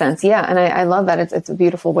totally makes sense. Yeah. And I love that. It's a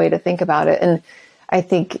beautiful way to think about it. And I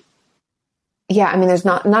think, there's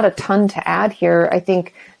not a ton to add here. I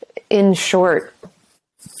think in short,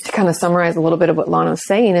 to kind of summarize a little bit of what Lana's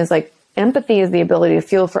saying is like, empathy is the ability to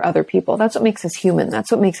feel for other people. That's what makes us human. That's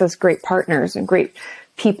what makes us great partners and great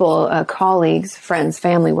people, colleagues, friends,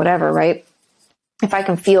 family, whatever, right? If I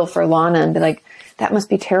can feel for Lana and be like, that must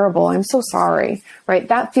be terrible. I'm so sorry, right?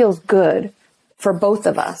 That feels good for both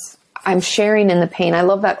of us. I'm sharing in the pain. I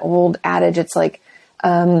love that old adage. It's like,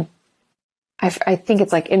 I think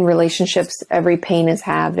it's like in relationships, every pain is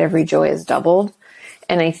halved, every joy is doubled.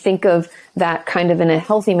 And I think of that kind of in a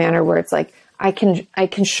healthy manner where it's like, I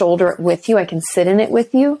can shoulder it with you. I can sit in it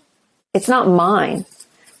with you. It's not mine,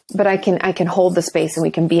 but I can hold the space and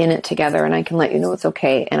we can be in it together and I can let you know it's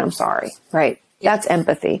okay. And I'm sorry, right? That's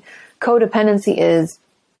empathy. Codependency is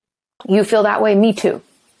you feel that way. Me too.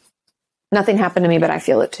 Nothing happened to me, but I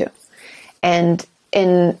feel it too. And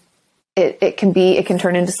it can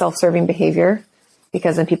turn into self-serving behavior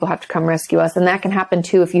because then people have to come rescue us. And that can happen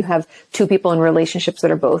too if you have two people in relationships that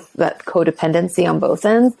are both that codependency on both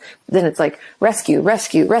ends. Then it's like rescue,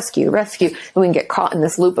 rescue, rescue, rescue. And we can get caught in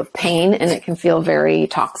this loop of pain and it can feel very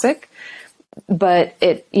toxic. But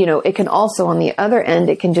it can also on the other end,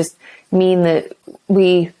 it can just mean that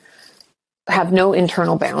we have no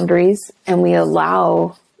internal boundaries and we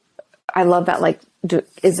allow, I love that, like,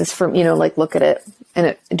 is this for, look at it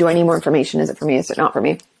and do I need more information? Is it for me? Is it not for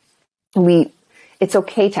me? It's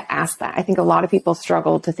okay to ask that. I think a lot of people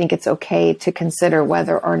struggle to think it's okay to consider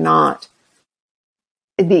whether or not,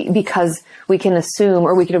 because we can assume,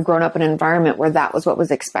 or we could have grown up in an environment where that was what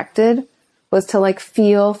was expected, was to like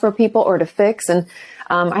feel for people or to fix. And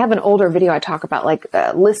I have an older video I talk about like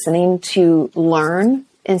listening to learn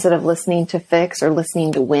instead of listening to fix or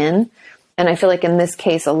listening to win. And I feel like in this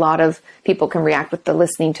case, a lot of people can react with the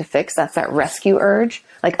listening to fix. That's that rescue urge.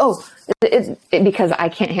 Like, oh, because I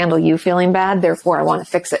can't handle you feeling bad, therefore I want to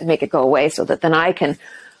fix it and make it go away so that then I can,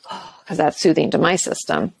 because that's soothing to my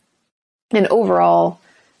system. And overall,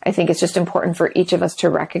 I think it's just important for each of us to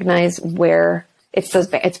recognize where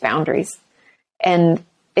it's boundaries. And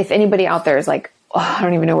if anybody out there is like, oh, I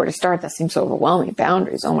don't even know where to start. That seems so overwhelming.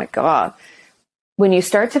 Boundaries. Oh my God. When you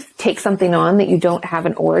start to take something on that you don't have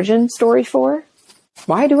an origin story for,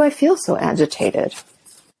 why do I feel so agitated?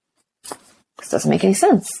 This doesn't make any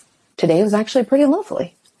sense. Today was actually pretty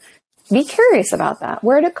lovely. Be curious about that.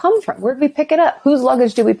 Where did it come from? Where did we pick it up? Whose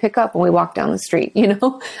luggage did we pick up when we walked down the street? You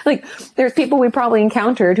know, like there's people we probably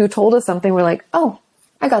encountered who told us something. We're like, oh,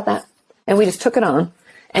 I got that. And we just took it on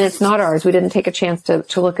and it's not ours. We didn't take a chance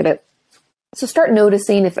to look at it. So start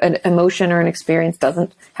noticing if an emotion or an experience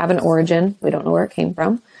doesn't have an origin. We don't know where it came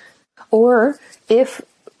from. Or if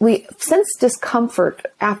we sense discomfort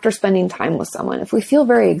after spending time with someone, if we feel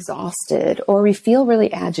very exhausted or we feel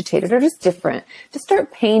really agitated or just different, just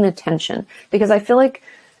start paying attention. Because I feel like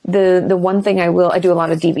the one thing I do a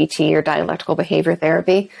lot of DBT or dialectical behavior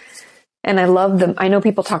therapy. And I love them. I know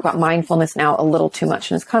people talk about mindfulness now a little too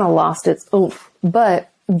much and it's kind of lost its oomph, but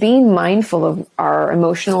being mindful of our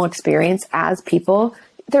emotional experience as people,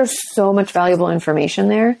 there's so much valuable information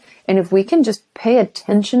there. And if we can just pay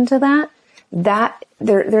attention to that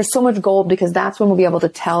there's so much gold, because that's when we'll be able to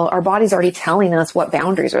tell, our body's already telling us what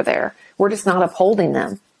boundaries are there. We're just not upholding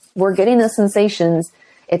them. We're getting the sensations.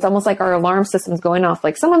 It's almost like our alarm system's going off,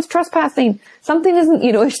 like someone's trespassing. Something isn't,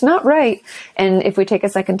 it's not right. And if we take a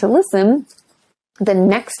second to listen, then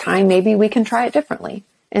next time maybe we can try it differently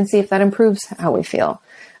and see if that improves how we feel.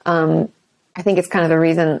 I think it's kind of the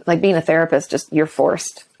reason, like being a therapist, just you're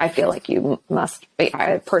forced. I feel like you must.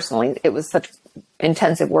 Personally, it was such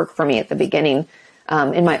intensive work for me at the beginning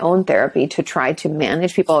in my own therapy to try to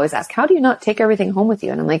manage. People always ask, how do you not take everything home with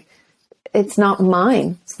you? And I'm like, it's not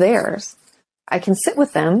mine. It's theirs. I can sit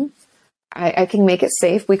with them. I can make it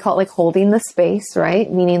safe. We call it like holding the space,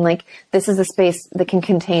 right? Meaning like this is a space that can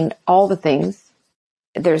contain all the things.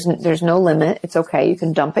 There's no limit. It's okay. You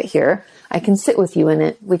can dump it here. I can sit with you in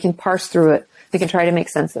it. We can parse through it. We can try to make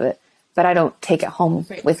sense of it, but I don't take it home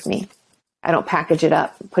with me. I don't package it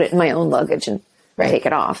up, put it in my own luggage and take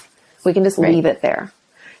it off. We can just leave it there.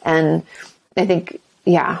 And I think,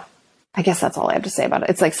 I guess that's all I have to say about it.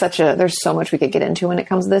 It's like there's so much we could get into when it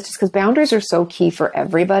comes to this, just because boundaries are so key for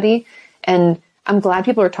everybody. And I'm glad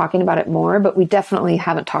people are talking about it more, but we definitely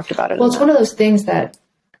haven't talked about it enough. It's one of those things that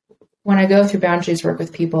when I go through boundaries work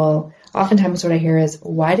with people, oftentimes what I hear is,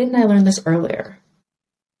 why didn't I learn this earlier?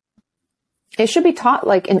 It should be taught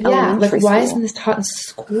like in elementary school. Why isn't this taught in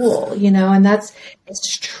school? And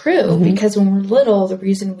it's true, because when we're little, the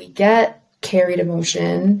reason we get carried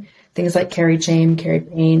emotion, things like carried shame,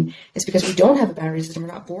 carried pain, is because we don't have a boundary system. We're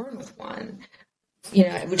not born with one.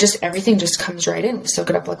 Everything just comes right in. We soak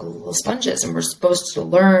it up like little sponges, and we're supposed to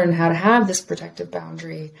learn how to have this protective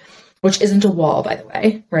boundary, which isn't a wall, by the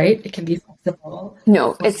way, right? It can be flexible.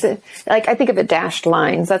 No, it's I think of it dashed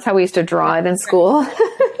lines. That's how we used to draw it in school.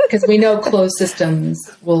 Because we know closed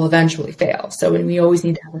systems will eventually fail. So we always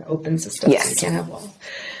need to have an open system. Yes. So we can't have walls.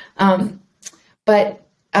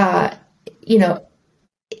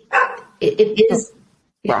 It is.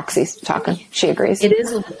 Roxy's talking. She agrees. It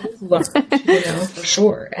is learned, for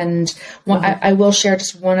sure. And I will share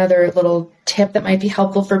just one other little tip that might be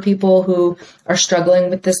helpful for people who are struggling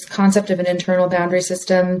with this concept of an internal boundary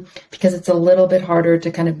system, because it's a little bit harder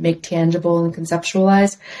to kind of make tangible and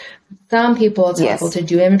conceptualize. Some people, it's helpful to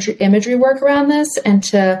do imagery work around this and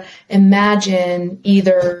to imagine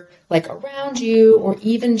either like around you or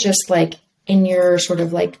even just like in your sort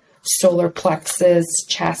of like solar plexus,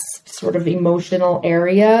 chest sort of emotional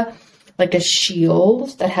area, like a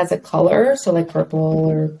shield that has a color. So like purple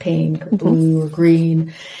or pink or blue or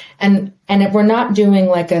green. And we're not doing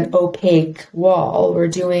like an opaque wall. We're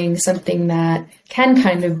doing something that can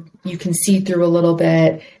kind of, you can see through a little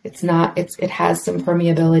bit. It has some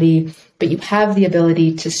permeability, but you have the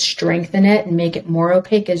ability to strengthen it and make it more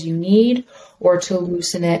opaque as you need, or to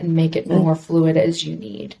loosen it and make it more fluid as you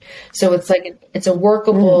need. So it's a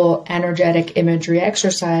workable, energetic imagery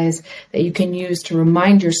exercise that you can use to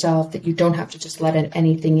remind yourself that you don't have to just let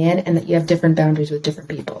anything in, and that you have different boundaries with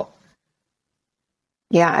different people.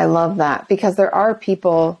 Yeah, I love that, because there are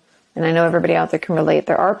people, and I know everybody out there can relate,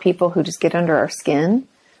 there are people who just get under our skin.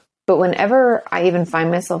 But whenever I even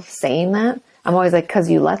find myself saying that, I'm always like, 'cause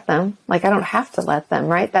you let them. Like, I don't have to let them,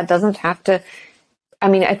 right? That doesn't have to. I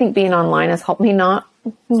mean, I think being online has helped me not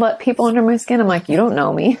let people under my skin. I'm like, you don't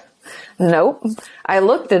know me. Nope. I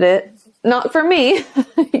looked at it. Not for me,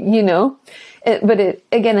 again,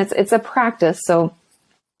 it's a practice. So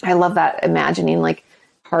I love that, imagining like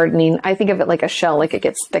hardening. I think of it like a shell, like it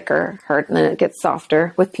gets thicker, hard, and then it gets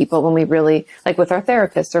softer with people when we really, like with our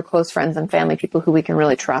therapists or close friends and family, people who we can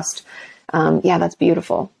really trust. Yeah, that's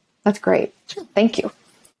beautiful. That's great. Thank you.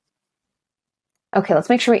 Okay, let's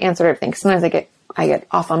make sure we answered everything. Sometimes I get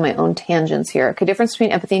off on my own tangents here. Okay, difference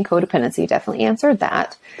between empathy and codependency. Definitely answered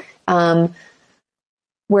that.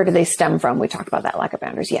 Where do they stem from? We talked about that, lack of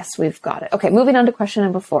boundaries. Yes, we've got it. Okay, moving on to question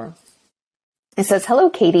number 4. It says, hello,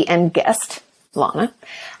 Katie and guest, Lana.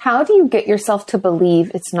 How do you get yourself to believe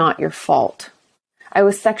it's not your fault? I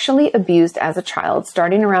was sexually abused as a child,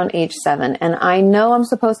 starting around age 7, and I know I'm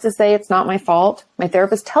supposed to say it's not my fault. My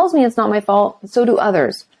therapist tells me it's not my fault, and so do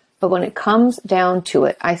others. But when it comes down to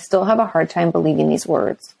it, I still have a hard time believing these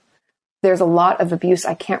words. There's a lot of abuse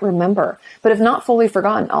I can't remember, but have not fully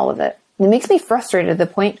forgotten all of it. It makes me frustrated to the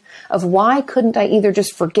point of why couldn't I either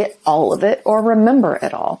just forget all of it or remember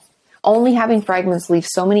it all? Only having fragments leaves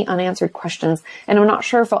so many unanswered questions, and I'm not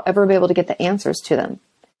sure if I'll ever be able to get the answers to them.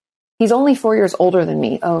 He's only 4 years older than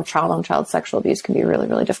me. Oh, child-on-child sexual abuse can be really,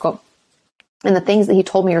 really difficult. And the things that he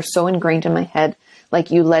told me are so ingrained in my head,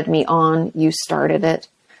 like you led me on, you started it.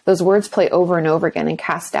 Those words play over and over again and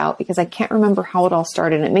cast out because I can't remember how it all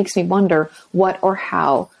started. And it makes me wonder what or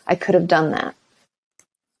how I could have done that.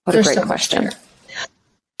 What a great question.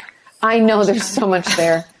 I know there's so much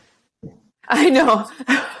there. I know.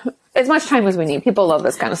 As much time as we need. People love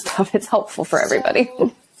this kind of stuff. It's helpful for everybody.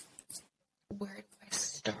 So, where do I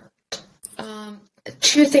start?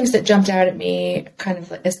 2 things that jumped out at me kind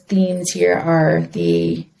of as themes here are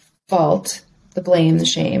the fault, the blame, the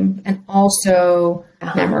shame, and also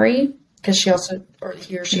memory, because he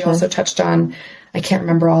or she also touched on, I can't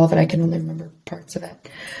remember all of it. I can only remember parts of it.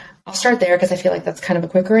 I'll start there because I feel like that's kind of a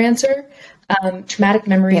quicker answer. Traumatic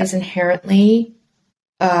memory is inherently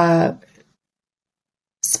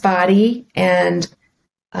spotty and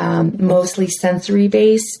mostly sensory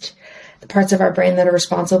based. The parts of our brain that are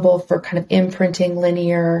responsible for kind of imprinting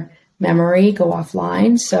linear memory go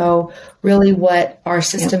offline. So really what our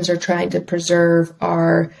systems are trying to preserve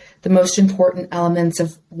are the most important elements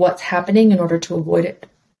of what's happening in order to avoid it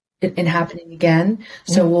happening again.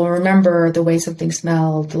 So we'll remember the way something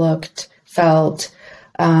smelled, looked, felt,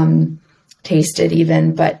 tasted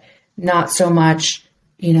even, but not so much,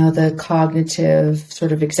 the cognitive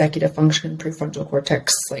sort of executive function, prefrontal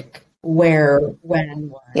cortex, like where, when,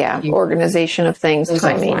 what. Yeah, organization of things,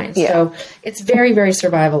 timing. Yeah. So it's very, very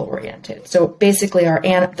survival oriented. So basically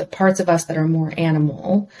the parts of us that are more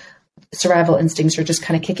animal, survival instincts are just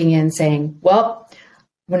kind of kicking in saying, well,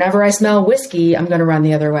 whenever I smell whiskey, I'm going to run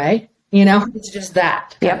the other way. It's just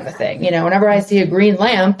that kind of a thing. Whenever I see a green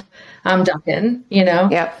lamp, I'm ducking,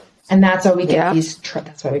 Yep. And that's why we get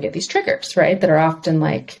that's why we get these triggers, right? That are often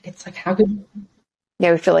like, it's like, how could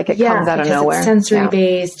we feel like it comes out of nowhere. It's sensory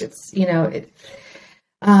based. It's,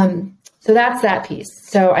 so that's that piece.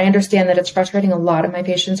 So I understand that it's frustrating. A lot of my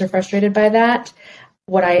patients are frustrated by that.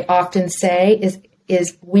 What I often say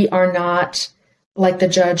is we are not like the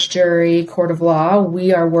judge, jury, court of law.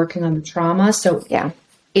 We are working on the trauma. So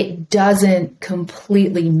it doesn't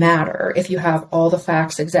completely matter if you have all the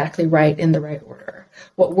facts exactly right in the right order.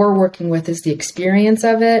 What we're working with is the experience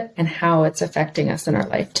of it and how it's affecting us in our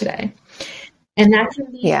life today. And that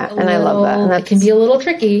can be I love that. And it can be a little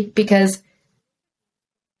tricky because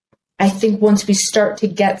I think once we start to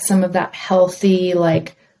get some of that healthy,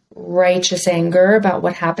 like righteous anger about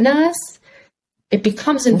what happened to us, it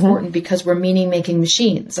becomes important because we're meaning-making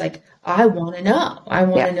machines. Like, I want to know. I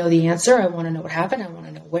want to know the answer. I want to know what happened. I want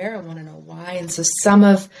to know where. I want to know why. And so some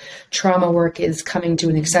of trauma work is coming to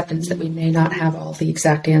an acceptance that we may not have all the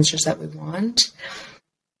exact answers that we want.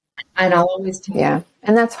 And I'll always tell you.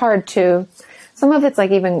 And that's hard too. Some of it's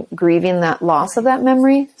like even grieving that loss of that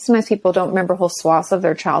memory. Sometimes people don't remember whole swaths of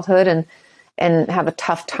their childhood and have a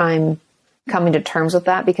tough time coming to terms with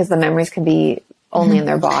that because the memories can be only in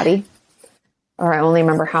their body. Or I only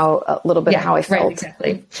remember a little bit of how I felt. Right,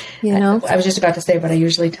 exactly. I was just about to say what I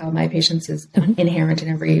usually tell my patients is inherent in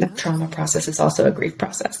every trauma process is also a grief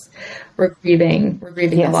process. We're grieving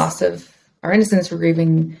the loss of our innocence. We're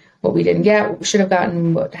grieving what we didn't get, what we should have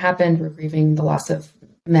gotten, what happened. We're grieving the loss of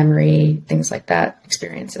memory, things like that,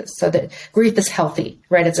 experiences. So that grief is healthy,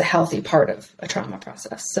 right? It's a healthy part of a trauma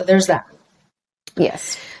process. So there's that.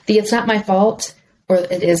 Yes. It's not my fault or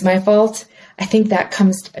it is my fault. I think that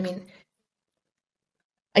comes,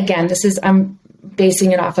 again, I'm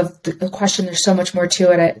basing it off of the question. There's so much more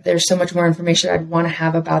to it. There's so much more information I'd want to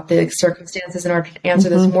have about the circumstances in order to answer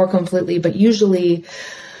this more completely. But usually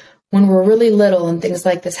when we're really little and things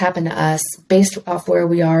like this happen to us, based off where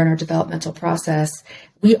we are in our developmental process,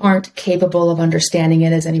 we aren't capable of understanding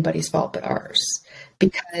it as anybody's fault but ours.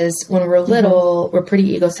 Because when we're little, we're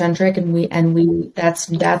pretty egocentric, and that's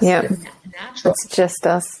natural. It's just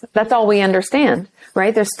us. That's all we understand,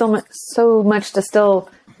 right? There's still so much to still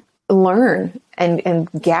learn and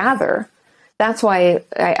gather. That's why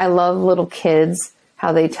I love little kids,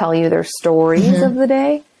 how they tell you their stories of the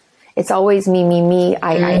day. It's always me,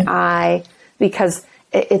 I, because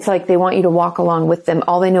it's like they want you to walk along with them.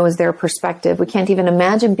 All they know is their perspective. We can't even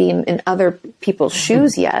imagine being in other people's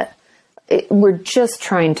shoes yet. We're just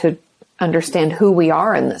trying to understand who we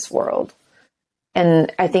are in this world. And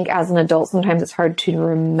I think as an adult, sometimes it's hard to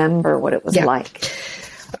remember what it was like.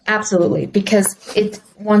 Absolutely. Because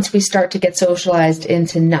once we start to get socialized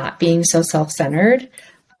into not being so self-centered,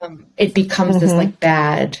 it becomes this like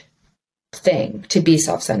bad thing to be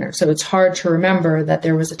self-centered. So it's hard to remember that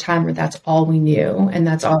there was a time where that's all we knew and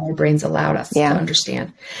that's all our brains allowed us to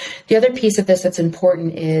understand. The other piece of this that's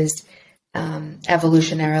important is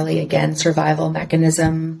evolutionarily, again, survival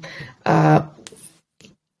mechanism.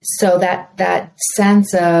 So that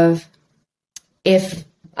sense of, if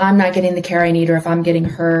I'm not getting the care I need, or if I'm getting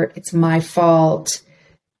hurt, it's my fault,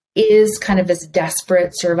 is kind of this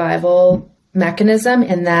desperate survival mechanism.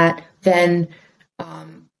 And that then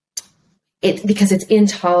because it's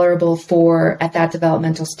intolerable for, at that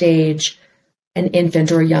developmental stage, an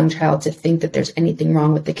infant or a young child to think that there's anything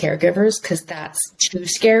wrong with the caregivers, because that's too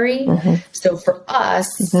scary. So for us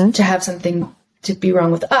to have something to be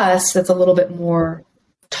wrong with us, that's a little bit more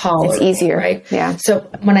tolerable. It's easier, right? Yeah. So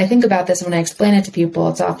when I think about this, when I explain it to people,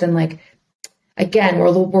 it's often like, again,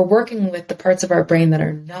 we're working with the parts of our brain that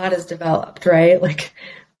are not as developed, right? Like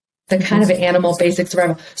the kind of animal basic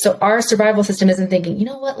survival. So our survival system isn't thinking, you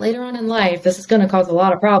know what, later on in life, this is going to cause a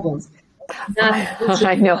lot of problems.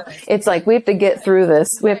 I know. It's like, we have to get through this.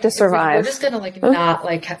 We have to survive. We're just going to not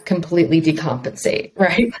completely decompensate,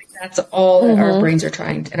 right? Like that's all that our brains are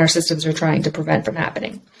trying and our systems are trying to prevent from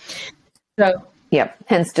happening. So,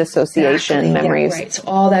 hence dissociation, memories. Right. So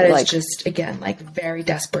all that is just, again, like very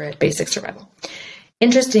desperate basic survival.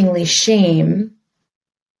 Interestingly, shame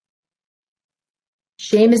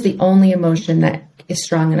is the only emotion that is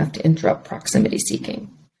strong enough to interrupt proximity seeking.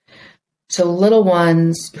 So little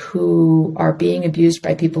ones who are being abused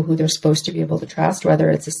by people who they're supposed to be able to trust, whether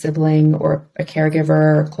it's a sibling or a caregiver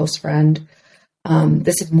or a close friend.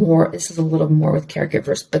 This is a little more with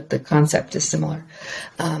caregivers, but the concept is similar.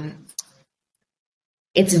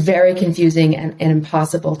 It's very confusing and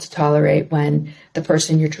impossible to tolerate when the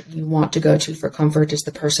person you want to go to for comfort is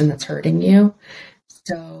the person that's hurting you.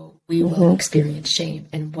 So we will experience shame.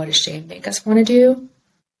 And what does shame make us want to do?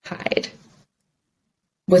 Hide.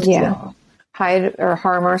 Withdraw. Hide or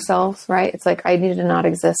harm ourselves, right? It's like, I need to not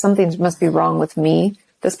exist. Something must be wrong with me.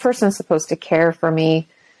 This person is supposed to care for me,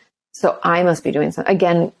 so I must be doing something.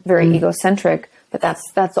 Again, very egocentric, but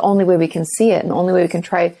that's the only way we can see it and the only way we can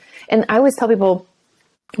try. And I always tell people,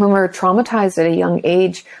 when we're traumatized at a young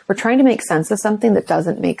age, we're trying to make sense of something that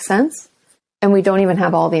doesn't make sense. And we don't even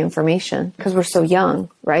have all the information because we're so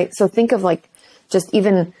young, right? So think of like, just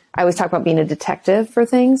even, I always talk about being a detective for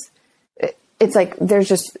things. It's like,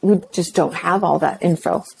 we just don't have all that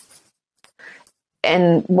info.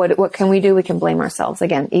 And what can we do? We can blame ourselves.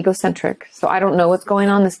 Again, egocentric. So I don't know what's going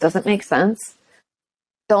on. This doesn't make sense.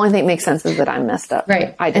 The only thing that makes sense is that I'm messed up.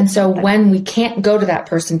 Right. And so when we can't go to that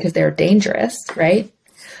person because they're dangerous, right?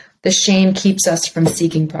 The shame keeps us from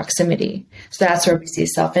seeking proximity. So that's where we see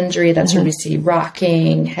self-injury. That's where we see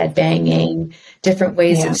rocking, head banging, different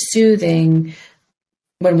ways of soothing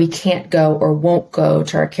when we can't go or won't go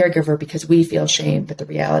to our caregiver because we feel shame. But the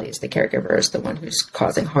reality is the caregiver is the one who's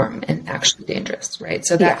causing harm and actually dangerous, right?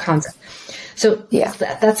 So that concept. So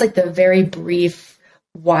that's like the very brief,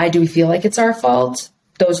 why do we feel like it's our fault?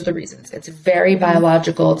 Those are the reasons. It's very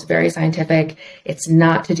biological. It's very scientific. It's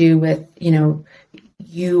not to do with,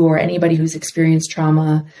 you or anybody who's experienced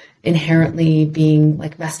trauma inherently being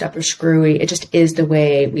like messed up or screwy. It just is the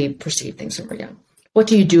way we perceive things when we're young. What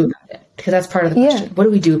do you do about it? Because that's part of the question. What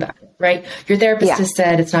do we do about it, right? Your therapist has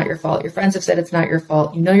said it's not your fault. Your friends have said it's not your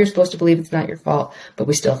fault. You're supposed to believe it's not your fault, but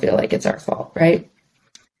we still feel like it's our fault, right?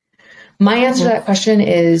 My answer to that question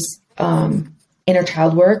is inner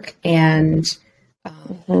child work. And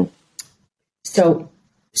so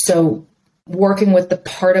working with the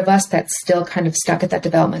part of us that's still kind of stuck at that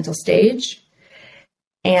developmental stage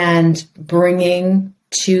and bringing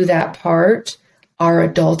to that part our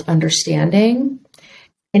adult understanding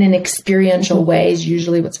in an experiential way is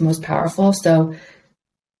usually what's most powerful. So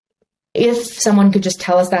if someone could just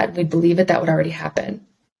tell us that and we believe it, that would already happen.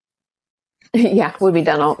 Yeah, we'd be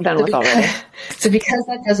done with already. So because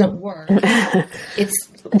that doesn't work,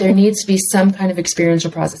 there needs to be some kind of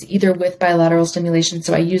experiential process, either with bilateral stimulation.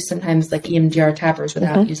 So I use sometimes like EMDR tappers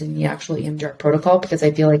without using the actual EMDR protocol, because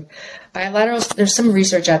I feel like there's some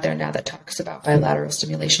research out there now that talks about bilateral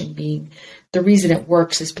stimulation being, the reason it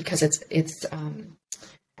works is because it's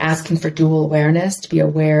asking for dual awareness, to be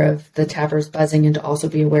aware of the tappers buzzing and to also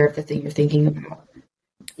be aware of the thing you're thinking about.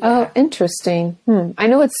 Oh, interesting. I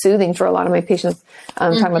know it's soothing for a lot of my patients.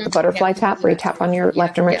 Talking about the butterfly tap, where you tap on your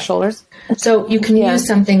left and right shoulders. So you can use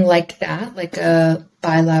something like that, like a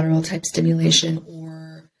bilateral type stimulation,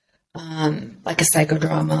 or like a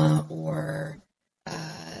psychodrama, or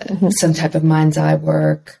some type of mind's eye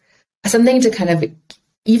work, something to kind of,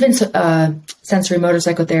 even sensory motor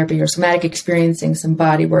psychotherapy or somatic experiencing, some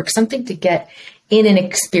body work, something to get in an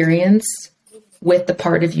experience with the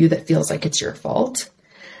part of you that feels like it's your fault.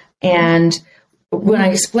 And when I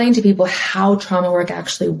explain to people how trauma work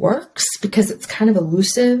actually works, because it's kind of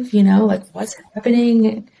elusive, like what's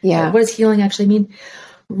happening? What does healing actually mean?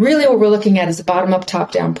 Really what we're looking at is a bottom-up,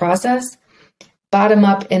 top-down process.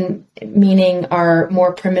 Bottom-up in meaning our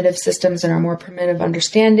more primitive systems and our more primitive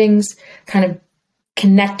understandings, kind of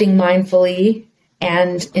connecting mindfully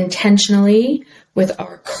and intentionally with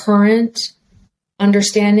our current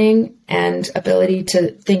understanding and ability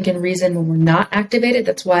to think and reason when we're not activated.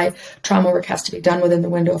 That's why trauma work has to be done within the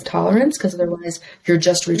window of tolerance, because otherwise you're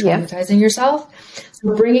just re-traumatizing yourself.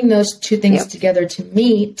 So bringing those two things together to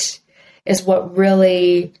meet is what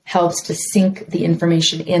really helps to sink the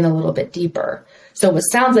information in a little bit deeper. So what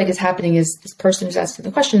sounds like is happening is this person who's asking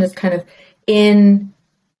the question is kind of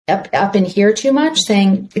up in here too much,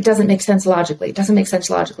 saying it doesn't make sense logically. It doesn't make sense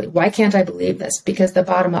logically. Why can't I believe this? Because the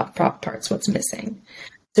bottom up part's what's missing.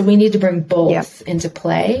 So we need to bring both into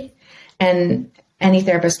play. And any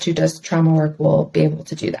therapist who does trauma work will be able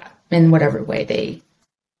to do that in whatever way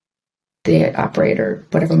they operate or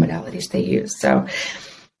whatever modalities they use. So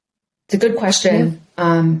it's a good question.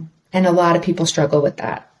 And a lot of people struggle with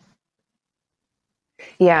that.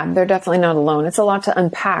 Yeah, they're definitely not alone. It's a lot to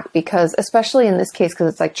unpack, because especially in this case,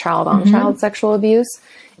 because it's like child on child sexual abuse,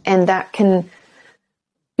 and that can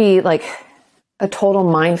be like a total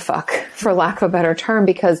mind fuck, for lack of a better term,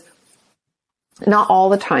 because not all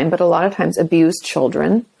the time, but a lot of times abused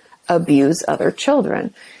children abuse other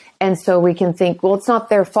children. And so we can think, well, it's not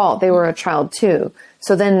their fault. They were a child too.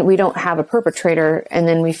 So then we don't have a perpetrator. And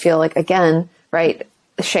then we feel like, again, right,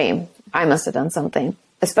 shame. I must have done something.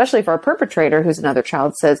 Especially if our perpetrator, who's another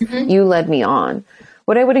child, says, you led me on.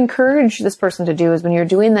 What I would encourage this person to do is, when you're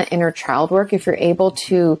doing the inner child work, if you're able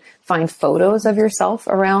to find photos of yourself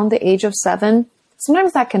around the age of 7,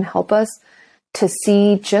 sometimes that can help us to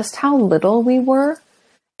see just how little we were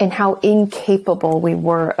and how incapable we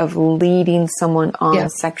were of leading someone on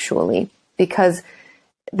sexually. Because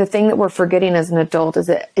the thing that we're forgetting as an adult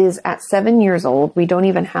is at 7 years old, we don't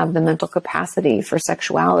even have the mental capacity for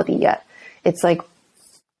sexuality yet. It's like,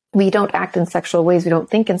 we don't act in sexual ways. We don't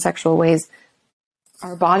think in sexual ways.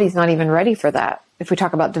 Our body's not even ready for that. If we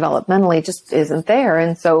talk about developmentally, it just isn't there.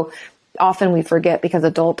 And so often we forget, because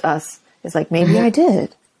adult us is like, maybe I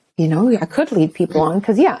did, I could lead people on.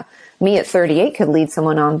 Because me at 38 could lead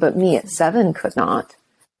someone on, but me at 7 could not.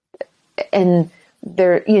 And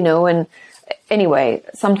there, and anyway,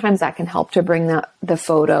 sometimes that can help to bring the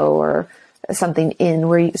photo or something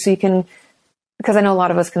in so you can, because I know a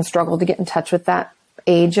lot of us can struggle to get in touch with that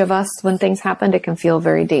age of us when things happened. It can feel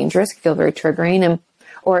very dangerous, feel very triggering,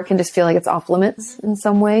 or it can just feel like it's off limits in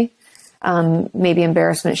some way. Maybe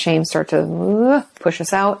embarrassment, shame start to push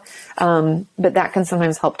us out. But that can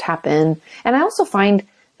sometimes help tap in. And I also find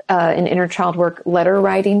in inner child work, letter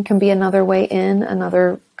writing can be another way in,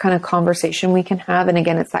 another kind of conversation we can have. And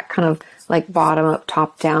again, it's that kind of like bottom up,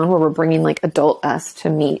 top down, where we're bringing like adult us to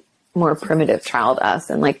meet more primitive child us,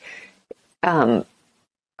 and like,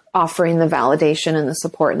 offering the validation and the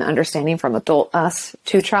support and the understanding from adult us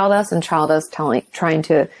to child us, and child us trying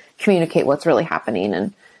to communicate what's really happening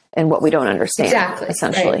and what we don't understand. Exactly.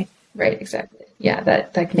 Essentially. Right. Exactly. Yeah.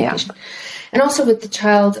 That communication. Yeah. And also with the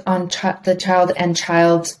child the child and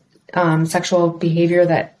child sexual behavior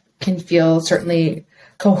that can feel certainly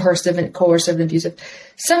coercive and abusive.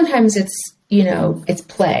 Sometimes it's, it's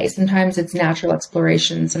play. Sometimes it's natural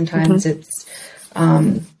exploration. Sometimes it's,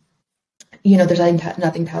 there's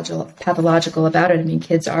nothing pathological about it. I mean,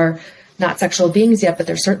 kids are not sexual beings yet, but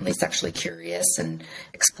they're certainly sexually curious and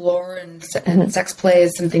explore, and sex play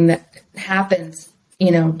is something that happens,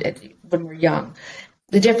 when we're young.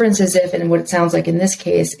 The difference is if, and what it sounds like in this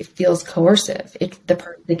case, it feels coercive.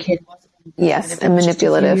 The kid wasn't yes, and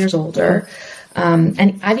manipulative, years older.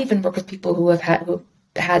 And I've even worked with people who have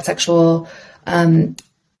had sexual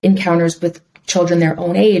encounters with children their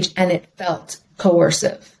own age, and it felt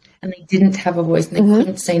coercive, and they didn't have a voice, and they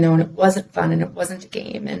couldn't say no, and it wasn't fun, and it wasn't a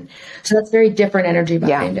game, and so that's very different energy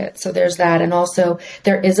behind it. So there's that, and also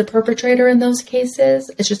there is a perpetrator in those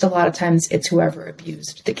cases. It's just a lot of times it's whoever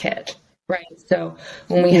abused the kid. Right. So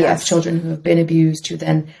when we have children who have been abused, who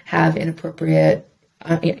then have inappropriate,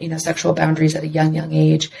 sexual boundaries at a young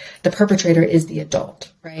age, the perpetrator is the adult,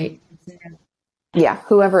 right? Yeah.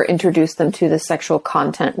 Whoever introduced them to the sexual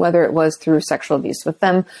content, whether it was through sexual abuse with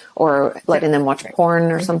them or letting them watch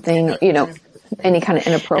porn or something, any kind of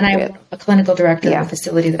inappropriate. And a clinical director of a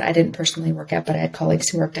facility that I didn't personally work at, but I had colleagues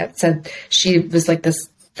who worked at, said she was like this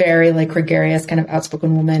very gregarious, kind of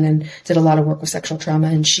outspoken woman, and did a lot of work with sexual trauma.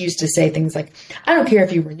 And she used to say things like, I don't care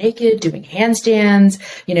if you were naked, doing handstands,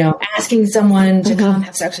 asking someone to come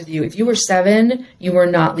have sex with you. If you were 7, you were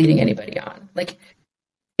not leading anybody on.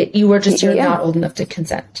 You were just, you're not old enough to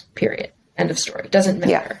consent, period. End of story. Doesn't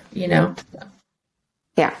matter, Yeah.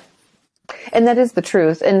 And that is the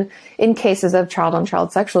truth. And in cases of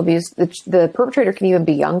child-on-child sexual abuse, the perpetrator can even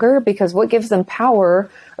be younger, because what gives them power,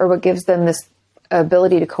 or what gives them this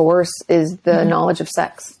ability to coerce, is the knowledge of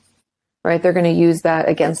sex, right? They're going to use that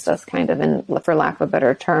against us, kind of, and for lack of a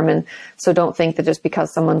better term. And so don't think that just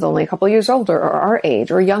because someone's only a couple years older or our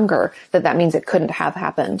age or younger, that means it couldn't have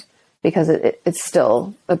happened, because it's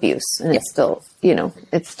still abuse, and it's still,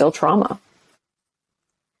 it's still trauma.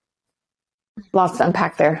 Lots to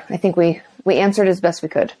unpack there. I think we answered as best we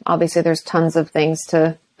could. Obviously there's tons of things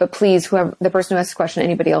but please, whoever the person who asked the question,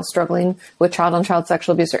 anybody else struggling with child-on-child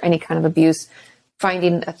sexual abuse or any kind of abuse,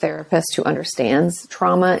 finding a therapist who understands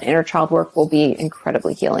trauma and inner child work will be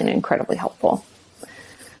incredibly healing and incredibly helpful.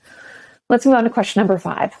 Let's move on to question number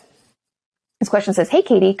 5. This question says, hey,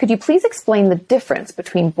 Katie, could you please explain the difference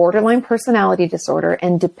between borderline personality disorder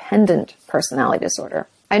and dependent personality disorder?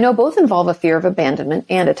 I know both involve a fear of abandonment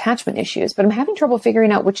and attachment issues, but I'm having trouble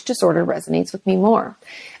figuring out which disorder resonates with me more.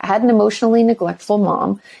 I had an emotionally neglectful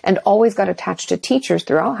mom and always got attached to teachers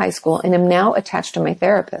throughout high school, and am now attached to my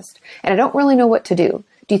therapist. And I don't really know what to do.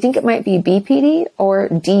 Do you think it might be BPD or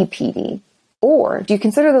DPD? Or do you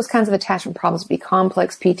consider those kinds of attachment problems to be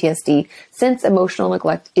complex PTSD, since emotional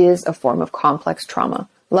neglect is a form of complex trauma?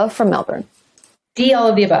 Love, from Melbourne. D, all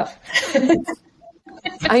of the above.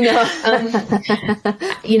 I know.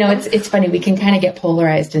 It's funny. We can kind of get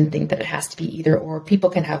polarized and think that it has to be either or.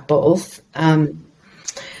 People can have both.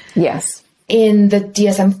 Yes. In the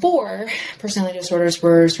DSM-4, personality disorders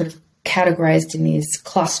were sort of categorized in these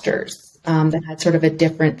clusters that had sort of a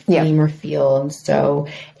different theme or feel. And so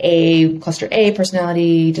cluster A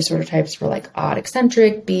personality disorder types were like odd,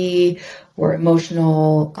 eccentric. B were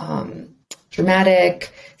emotional,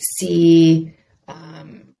 dramatic. C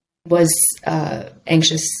was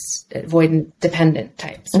anxious, avoidant, dependent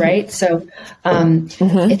types, right? So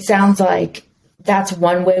it sounds like that's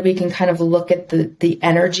one way we can kind of look at the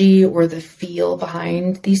energy or the feel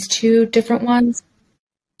behind these two different ones.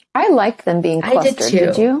 I liked them being clustered. I did too.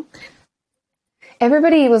 Did you?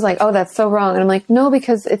 Everybody was like, oh, that's so wrong. And I'm like, no,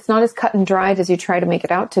 because it's not as cut and dried as you try to make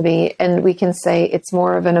it out to be. And we can say it's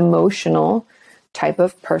more of an emotional type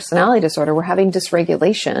of personality disorder. We're having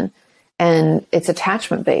dysregulation, and it's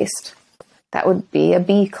attachment based. That would be a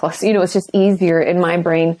B cluster. It's just easier in my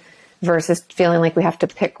brain versus feeling like we have to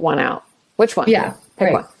pick one out. Which one? Yeah.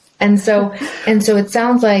 Pick one. And so it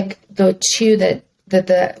sounds like the two that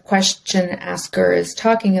the question asker is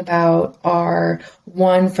talking about are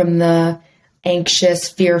one from the anxious,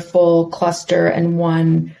 fearful cluster and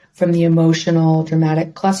one from the emotional,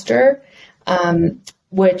 dramatic cluster,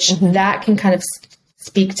 which that can kind of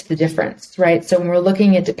speak to the difference, right? So when we're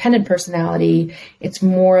looking at dependent personality, it's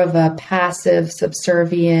more of a passive,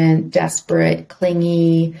 subservient, desperate,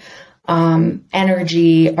 clingy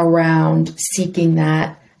energy around seeking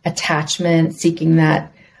that attachment, seeking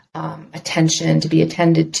that attention, to be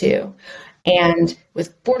attended to. And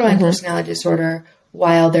with borderline personality disorder,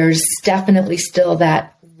 while there's definitely still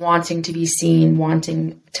that wanting to be seen,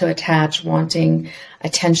 wanting to attach, wanting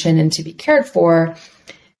attention and to be cared for,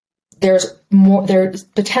 there's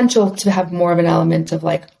potential to have more of an element of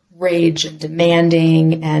like rage and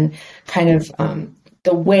demanding, and kind of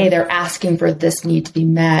the way they're asking for this need to be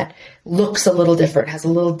met looks a little different, has a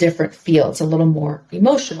little different feel. It's a little more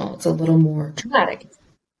emotional. It's a little more dramatic.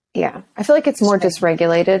 Yeah. I feel like it's more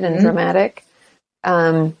dysregulated and dramatic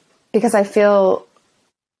because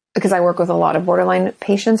I work with a lot of borderline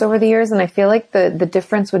patients over the years, and I feel like the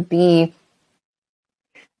difference would be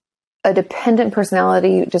a dependent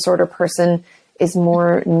personality disorder person is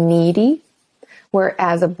more needy,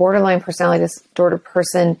 whereas a borderline personality disorder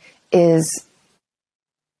person is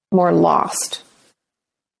more lost.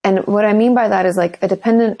 And what I mean by that is like a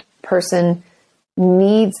dependent person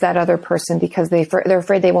needs that other person because they're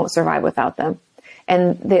afraid they won't survive without them.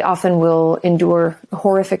 And they often will endure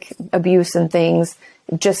horrific abuse and things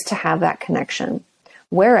just to have that connection.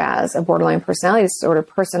 Whereas a borderline personality disorder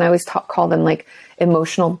person, I always call them like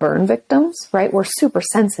emotional burn victims, right? We're super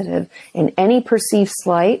sensitive. In any perceived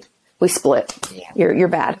slight, we split. Yeah. You're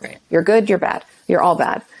bad. Right. You're good. You're bad. You're all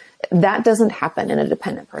bad. That doesn't happen in a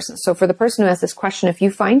dependent person. So for the person who has this question, if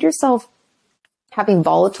you find yourself having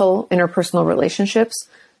volatile interpersonal relationships,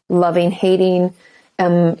 loving, hating,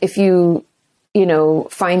 if you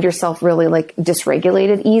find yourself really like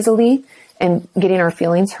dysregulated easily and getting our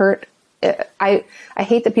feelings hurt, I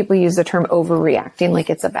hate that people use the term overreacting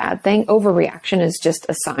like it's a bad thing. Overreaction is just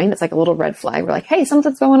a sign. It's like a little red flag. We're like, hey,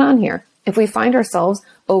 something's going on here. If we find ourselves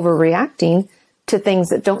overreacting to things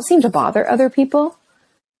that don't seem to bother other people,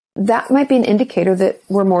 that might be an indicator that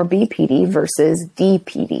we're more BPD versus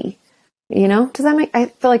DPD. Does that I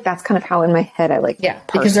feel like that's kind of how in my head I like. Yeah,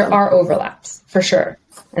 because there are overlaps for sure.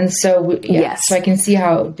 And so, yes. So I can see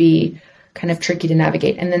how it would be kind of tricky to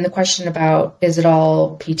navigate. And then the question about, is it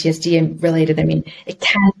all PTSD related? I mean, it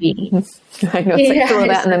can be. I know, it's like throw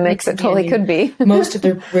that in the mix. It totally could be. Most of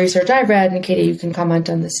the research I've read, and Katie, you can comment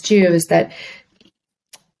on this too, is that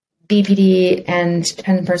BPD and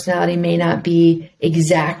dependent personality may not be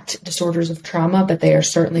exact disorders of trauma, but they are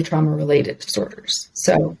certainly trauma-related disorders.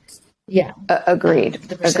 So, yeah. Agreed.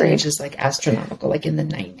 The percentage is like astronomical, like in the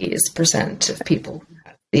 90% of people who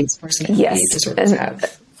have these personality disorders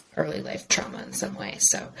have early life trauma in some way.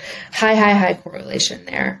 So high correlation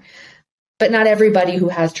there. But not everybody who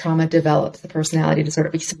has trauma develops the personality disorder,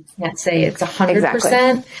 because we can't say it's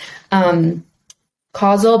 100%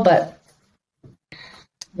 causal, but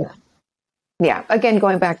yeah. Yeah. Again,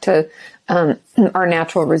 going back to our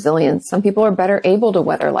natural resilience, some people are better able to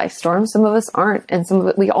weather life storms. Some of us aren't. And some of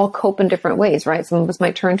it, we all cope in different ways, right? Some of us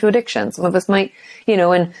might turn to addiction. Some of us might,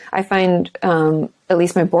 and I find, at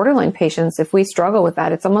least my borderline patients, if we struggle with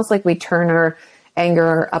that, it's almost like we turn our anger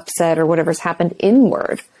or upset or whatever's happened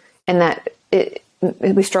inward. And that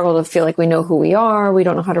we struggle to feel like we know who we are. We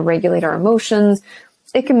don't know how to regulate our emotions.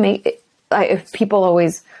 It can make if people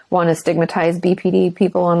always want to stigmatize BPD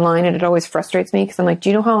people online, and it always frustrates me because I'm like, do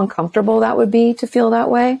you know how uncomfortable that would be to feel that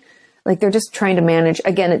way? Like they're just trying to manage.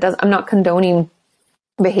 Again, I'm not condoning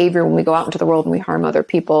behavior when we go out into the world and we harm other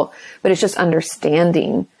people, but it's just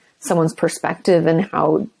understanding someone's perspective and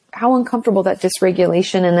how uncomfortable that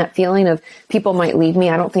dysregulation and that feeling of people might leave me.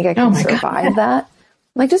 I don't think I can survive that.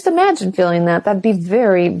 Like, just imagine feeling that. That'd be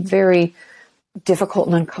very, very difficult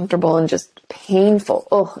and uncomfortable and just painful.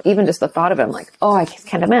 Oh, even just the thought of it, I'm like, oh, I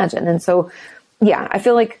can't imagine. And so, yeah, I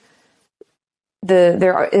feel like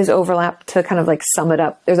there is overlap. To kind of like sum it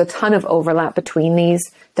up, there's a ton of overlap between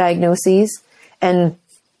these diagnoses. And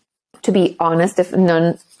to be honest, if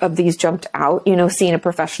none of these jumped out, seeing a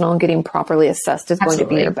professional and getting properly assessed is going to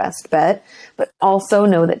be your best bet. But also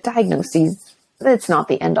know that diagnoses, it's not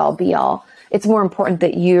the end all be all. It's more important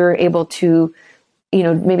that you're able to,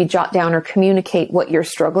 maybe jot down or communicate what you're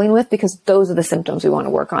struggling with, because those are the symptoms we want to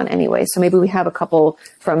work on anyway. So maybe we have a couple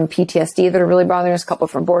from PTSD that are really bothering us, a couple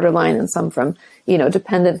from borderline, and some from,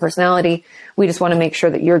 dependent personality. We just want to make sure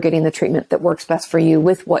that you're getting the treatment that works best for you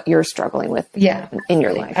with what you're struggling with in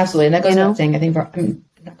your life. Absolutely. And that goes without saying,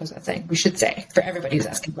 that goes without saying, we should say, for everybody who's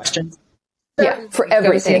asking questions. Yeah, for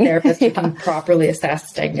everything. A therapist who can properly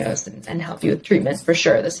assess, diagnose, and help you with treatment, for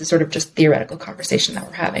sure. This is sort of just theoretical conversation that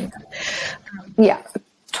we're having. Yeah,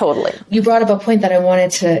 totally. You brought up a point that I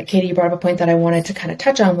wanted to kind of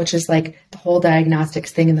touch on, which is like the whole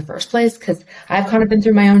diagnostics thing in the first place, because I've kind of been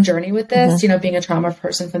through my own journey with this, being a trauma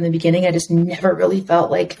person from the beginning. I just never really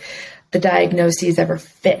felt like the diagnoses ever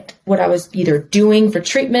fit what I was either doing for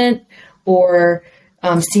treatment or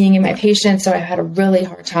seeing in my patients. So I had a really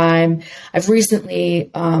hard time. I've recently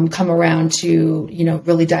come around to,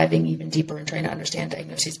 really diving even deeper and trying to understand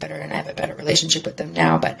diagnoses better. And I have a better relationship with them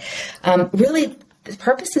now. But really, the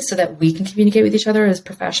purpose is so that we can communicate with each other as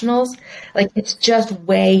professionals. Like, it's just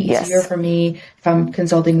way easier for me if I'm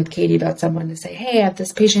consulting with Katie about someone to say, hey, I have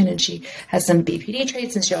this patient and she has some BPD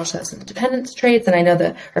traits and she also has some dependence traits. And I know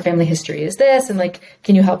that her family history is this. And like,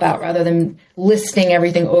 can you help out, rather than listing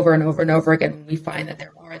everything over and over and over again when we find that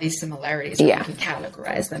there are these similarities and we can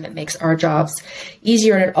categorize them. It makes our jobs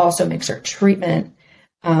easier, and it also makes our treatment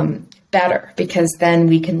better, because then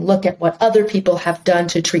we can look at what other people have done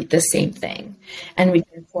to treat the same thing. and we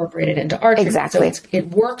can incorporate it into our treatment. Exactly. So it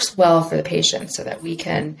works well for the patient so that we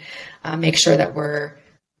can make sure that we're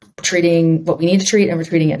treating what we need to treat and we're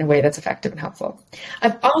treating it in a way that's effective and helpful.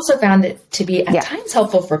 I've also found it to be at times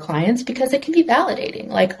helpful for clients because it can be validating.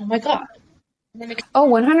 Like, oh my God. Oh,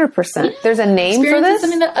 100%. There's a name for this.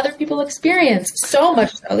 Something that other people experience so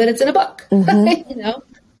much so that it's in a book, you know?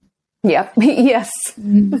 Yep. Yes,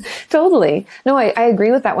 totally. No, I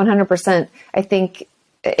agree with that 100%. I think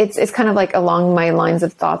it's kind of like along my lines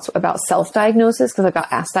of thoughts about self-diagnosis, because I got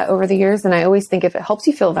asked that over the years. And I always think if it helps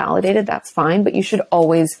you feel validated, that's fine. But you should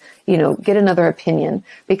always, get another opinion,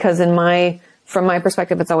 because from my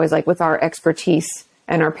perspective, it's always like with our expertise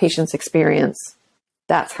and our patient's experience,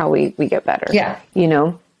 that's how we get better. Yeah.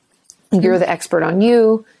 You're the expert on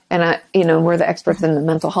you, and we're the experts in the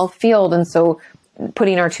mental health field. And so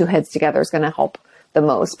putting our two heads together is going to help the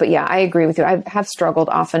most. But yeah, I agree with you. I have struggled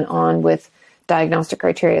off and on with diagnostic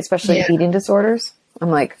criteria, especially eating disorders.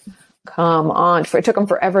 I'm like, come on. It took them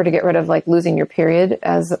forever to get rid of like losing your period.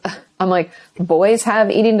 As I'm like, boys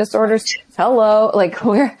have eating disorders. Hello. Like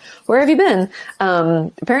where have you been?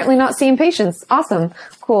 Apparently not seeing patients. Awesome.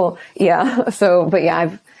 Cool. Yeah. So, but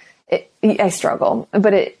yeah, I struggle,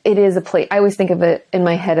 but it is a place. I always think of it in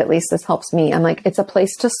my head. At least this helps me. I'm like, it's a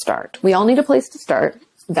place to start. We all need a place to start.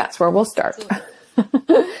 That's where we'll start.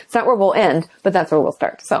 It's not where we'll end, but that's where we'll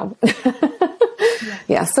start. So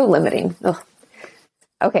yeah, so limiting. Ugh.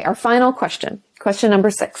 Okay. Our final question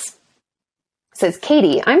number 6 says,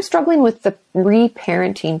 Katie, I'm struggling with the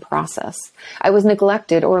reparenting process. I was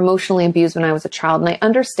neglected or emotionally abused when I was a child, and I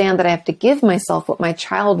understand that I have to give myself what my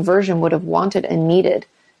child version would have wanted and needed,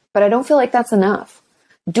 but I don't feel like that's enough.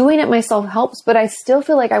 Doing it myself helps, but I still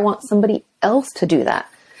feel like I want somebody else to do that.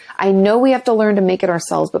 I know we have to learn to make it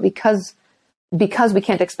ourselves, but because we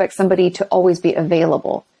can't expect somebody to always be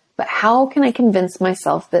available. But how can I convince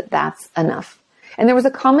myself that that's enough? And there was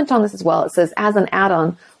a comment on this as well. It says, as an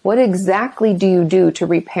add-on, what exactly do you do to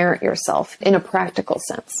reparent yourself in a practical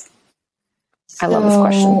sense? I love this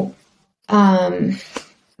question.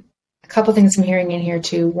 A couple things I'm hearing in here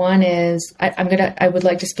too. One is I would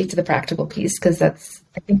like to speak to the practical piece, because that's,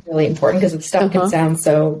 I think, really important, because the stuff can sound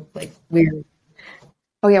so like weird.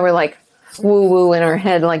 Oh yeah. We're like woo woo in our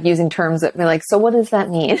head, like using terms that we're like, so what does that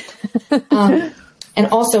mean? And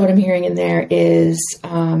also what I'm hearing in there is,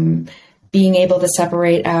 being able to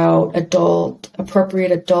separate out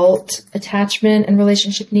appropriate adult attachment and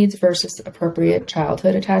relationship needs versus appropriate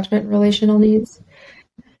childhood attachment and relational needs.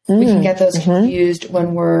 We can get those confused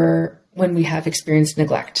when we have experienced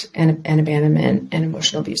neglect and abandonment and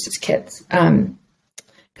emotional abuse as kids. Because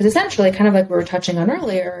essentially, kind of like we were touching on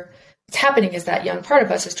earlier, what's happening is that young part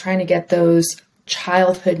of us is trying to get those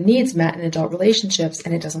childhood needs met in adult relationships,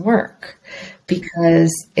 and it doesn't work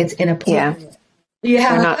because it's inappropriate.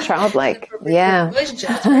 Yeah. They're not childlike. Yeah.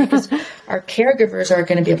 Relationships, right? Because our caregivers are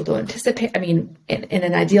going to be able to anticipate. I mean, in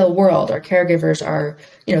an ideal world, our caregivers are,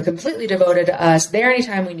 completely devoted to us there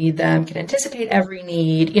anytime we need them, can anticipate every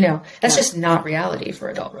need. That's just not reality for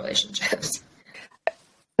adult relationships.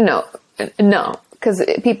 No, because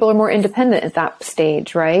people are more independent at that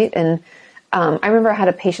stage, right? And I remember I had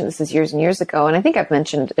a patient, this is years and years ago, and I think I've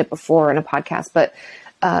mentioned it before in a podcast, but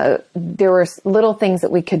there were little things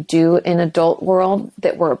that we could do in adult world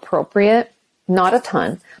that were appropriate, not a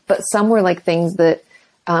ton, but some were like things that,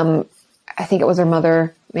 I think it was her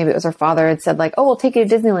mother, maybe it was her father, had said like, oh, we'll take you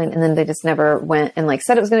to Disneyland. And then they just never went, and like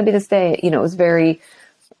said it was going to be this day. It was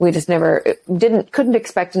we just never couldn't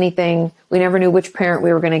expect anything. We never knew which parent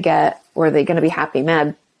we were going to get. Were they going to be happy,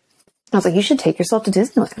 mad? I was like, you should take yourself to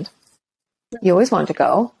Disneyland. You always wanted to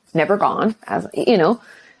go, never gone,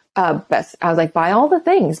 best. I was like, buy all the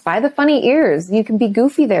things, buy the funny ears. You can be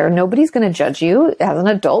goofy there. Nobody's going to judge you. As an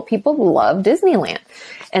adult, people love Disneyland.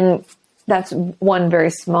 And that's one very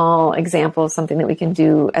small example of something that we can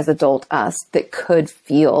do as adult us that could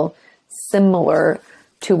feel similar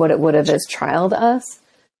to what it would have as child us.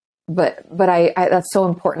 But I that's so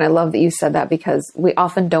important. I love that you said that, because we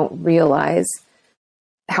often don't realize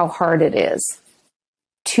how hard it is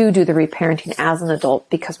to do the reparenting as an adult,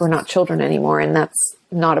 because we're not children anymore, and that's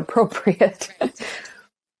not appropriate.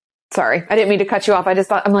 Sorry, I didn't mean to cut you off. I just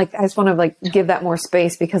want to give that more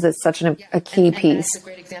space, because it's such a key piece. That's a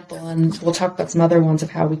great example, and we'll talk about some other ones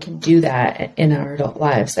of how we can do that in our adult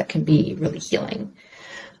lives that can be really healing.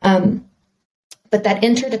 But that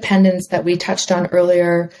interdependence that we touched on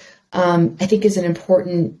earlier, I think is an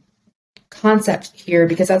important concept here,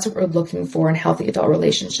 because that's what we're looking for in healthy adult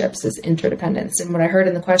relationships, is interdependence. And what I heard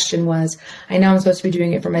in the question was, I know I'm supposed to be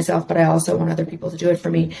doing it for myself, but I also want other people to do it for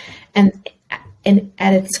me. And and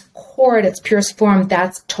at its core, at its purest form,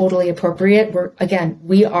 that's totally appropriate.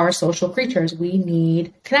 We are social creatures. We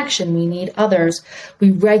need connection. We need others.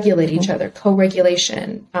 We regulate each other,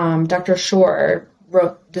 co-regulation. Dr. Shore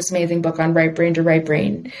wrote this amazing book on right brain to right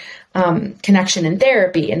brain connection and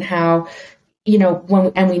therapy, and how, we know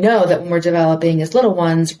that when we're developing as little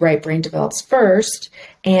ones, right brain develops first,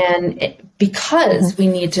 and because we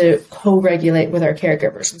need to co-regulate with our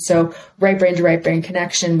caregivers. And so right brain to right brain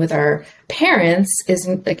connection with our parents is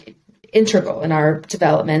like integral in our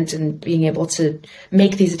development and being able to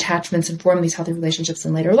make these attachments and form these healthy relationships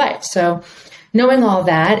in later life. So knowing all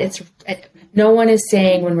that, no one is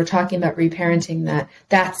saying when we're talking about reparenting that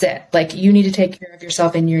that's it. Like, you need to take care of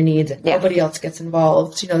yourself and your needs and nobody else gets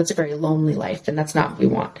involved. That's a very lonely life, and that's not what we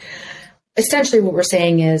want. Essentially what we're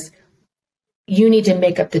saying is you need to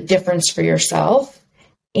make up the difference for yourself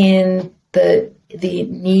in the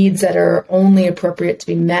needs that are only appropriate to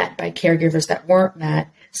be met by caregivers that weren't met.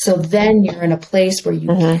 So then you're in a place where you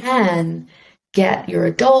can get your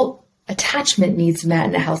adult attachment needs met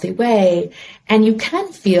in a healthy way, and you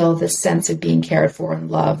can feel this sense of being cared for and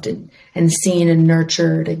loved and seen and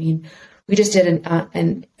nurtured. I mean, we just did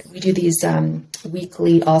and we do these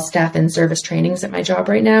weekly all staff in service trainings at my job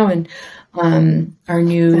right now, and our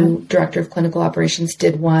new director of clinical operations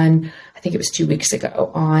did one, I think it was 2 weeks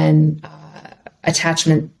ago, on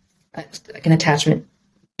attachment, like an attachment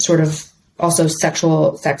sort of, also sex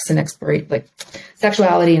and exploration, like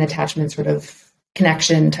sexuality and attachment sort of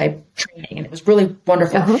connection type training. And it was really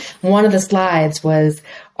wonderful. One of the slides was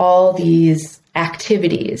all these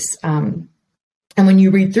activities. And when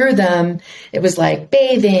you read through them, it was like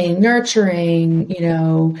bathing, nurturing,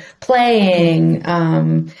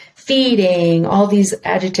 playing, feeding, all these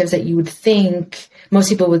adjectives that you would think most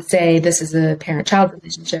people would say this is a parent-child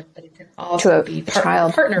relationship, but it can also be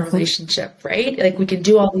partner relationship, right? Like, we can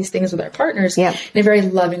do all these things with our partners in a very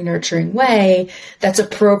loving, nurturing way that's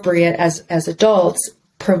appropriate as adults,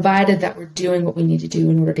 provided that we're doing what we need to do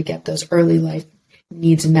in order to get those early life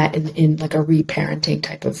needs met in like a reparenting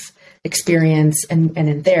type of experience and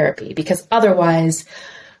in therapy. Because otherwise,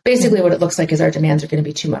 basically what it looks like is our demands are going to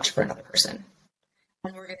be too much for another person.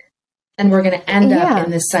 And we're going to end up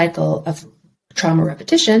in this cycle of trauma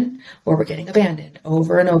repetition, where we're getting abandoned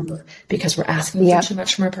over and over because we're asking for too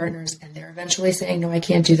much from our partners, and they're eventually saying, no, I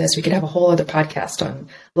can't do this. We could have a whole other podcast on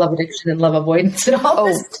love addiction and love avoidance and all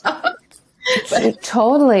this stuff.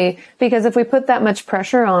 Totally. Because if we put that much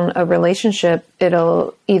pressure on a relationship,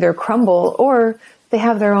 it'll either crumble or they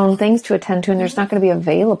have their own things to attend to, and there's not going to be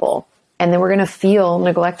available. And then we're going to feel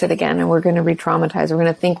neglected again, and we're going to re-traumatize. We're going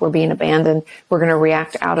to think we're being abandoned. We're going to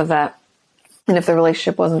react out of that. And if the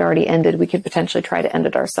relationship wasn't already ended, we could potentially try to end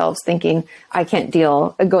it ourselves, thinking, I can't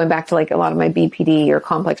deal, going back to like a lot of my BPD or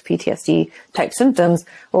complex PTSD type symptoms,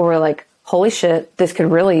 where we're like, holy shit, this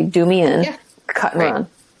could really do me in. Cut and run.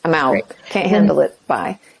 I'm out. Can't handle it.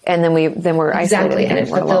 Bye. And then we're isolated. And it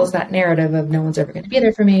fulfills that narrative of no one's ever going to be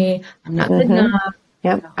there for me. I'm not good enough.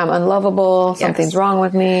 Yep. I'm unlovable. Something's wrong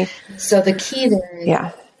with me. So the key there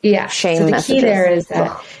is, shame so the messages. key there is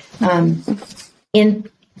that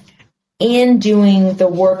in doing the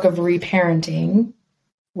work of reparenting,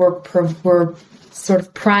 we're sort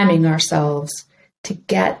of priming ourselves to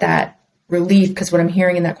get that relief. Because what I'm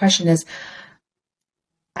hearing in that question is,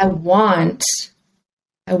 I want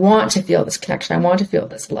to feel this connection. I want to feel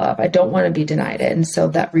this love. I don't want to be denied it. And so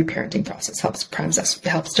that reparenting process helps to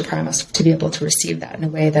prime us to be able to receive that in a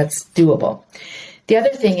way that's doable. The other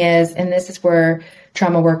thing is, and this is where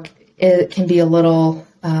trauma work can be a little,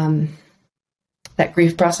 that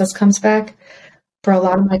grief process comes back. For a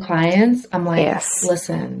lot of my clients, I'm like,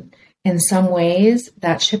 listen, in some ways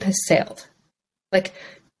that ship has sailed. Like,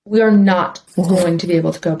 we are not going to be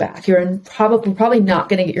able to go back. You're probably not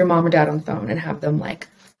going to get your mom or dad on the phone and have them like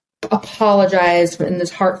apologize in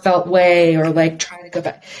this heartfelt way, or like try to go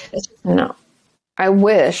back. No, I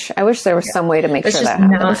wish there was some way to make sure that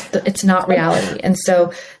happens. It's not reality. And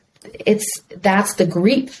so that's the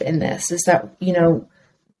grief in this, is that,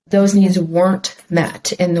 those needs weren't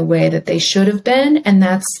met in the way that they should have been. And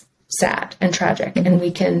that's sad and tragic. And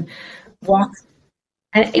we can walk.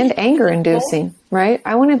 And anger inducing, right?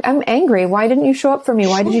 I'm angry. Why didn't you show up for me?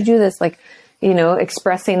 Why did you do this? Like,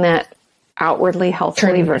 expressing that outwardly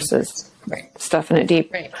healthily versus stuffing it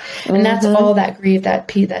deep. Right. And that's all that grief,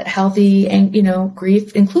 that healthy,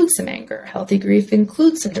 grief includes some anger. Healthy grief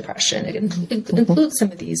includes some depression. It includes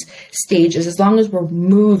some of these stages. As long as we're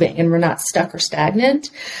moving and we're not stuck or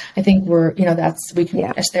stagnant, I think as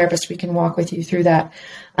therapists, we can walk with you through that.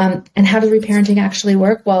 And how does reparenting actually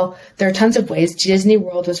work? Well, there are tons of ways. Disney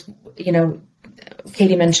World was,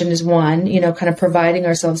 Katie mentioned is one, kind of providing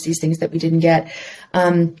ourselves these things that we didn't get.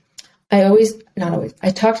 I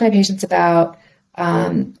talk to my patients about,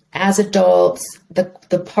 as adults,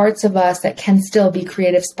 the parts of us that can still be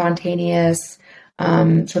creative, spontaneous,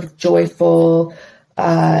 sort of joyful,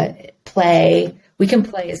 play. We can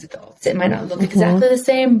play as adults. It might not look exactly the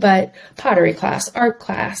same, but pottery class, art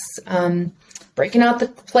class, breaking out the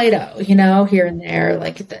Play-Doh, here and there,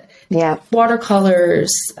 like the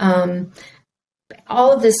watercolors,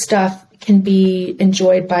 all of this stuff can be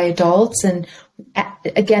enjoyed by adults. And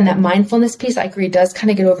again, that mindfulness piece, I agree, does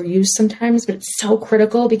kind of get overused sometimes, but it's so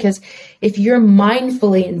critical, because if you're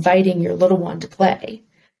mindfully inviting your little one to play,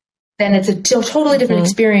 then it's a totally different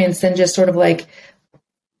experience than just sort of like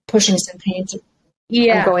pushing some paint.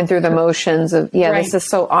 I'm going through the motions of, this is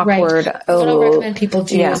so awkward. Right. What I recommend people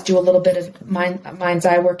do is do a little bit of mind's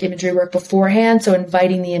eye work, imagery work beforehand. So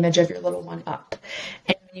inviting the image of your little one up.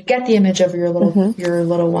 And when you get the image of your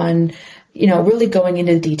little one, really going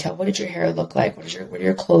into the detail. What did your hair look like? What do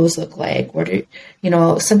your clothes look like?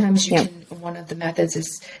 Sometimes you can, one of the methods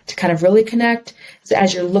is to kind of really connect. So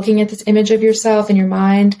as you're looking at this image of yourself in your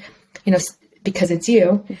mind, because it's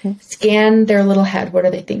you, scan their little head. What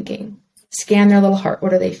are they thinking? Scan their little heart.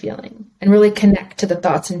 What are they feeling? And really connect to the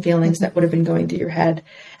thoughts and feelings that would have been going through your head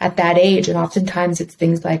at that age. And oftentimes it's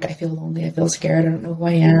things like, I feel lonely. I feel scared. I don't know who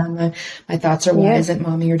I am. My thoughts are, why isn't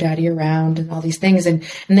mommy or daddy around? And all these things. And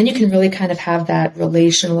then you can really kind of have that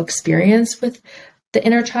relational experience with the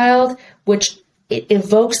inner child, which it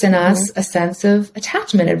evokes in us a sense of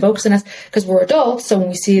attachment. It evokes in us, because we're adults. So when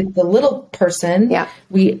we see the little person,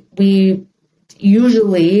 we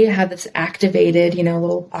usually have this activated,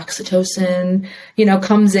 little oxytocin,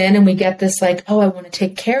 comes in, and we get this like, oh, I want to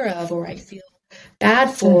take care of, or I feel bad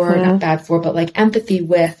for, not bad for, but like empathy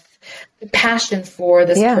with, passion for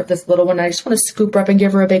this little one. I just want to scoop her up and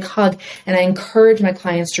give her a big hug. And I encourage my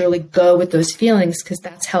clients to really go with those feelings, because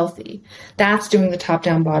that's healthy. That's doing the top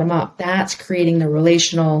down, bottom up. That's creating the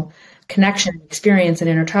relational connection, experience, and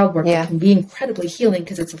inner child work that can be incredibly healing,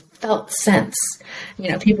 because it's a felt sense.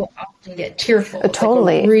 People often get tearful. It's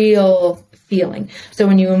totally like a real feeling. So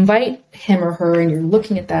when you invite him or her and you're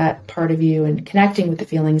looking at that part of you and connecting with the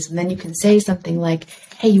feelings, and then you can say something like,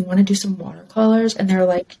 hey, you want to do some watercolors? And they're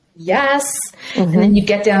like, yes. And then you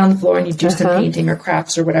get down on the floor and you do some painting or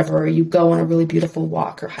crafts or whatever, or you go on a really beautiful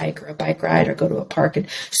walk or hike or a bike ride, or go to a park and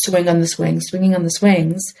swinging on the swings.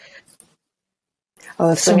 Oh,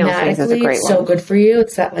 the swing on the swings is a great one. So good for you.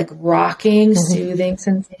 It's that like rocking, soothing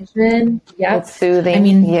sensation. Yeah. It's soothing. I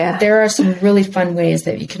mean, there are some really fun ways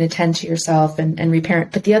that you can attend to yourself and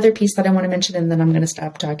reparent. But the other piece that I want to mention, and then I'm going to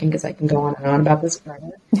stop talking because I can go on and on about this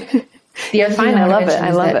forever. The other thing I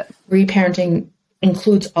love it. Reparenting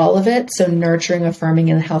includes all of it. So nurturing,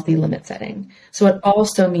 affirming, and healthy limit setting. So it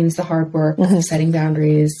also means the hard work of setting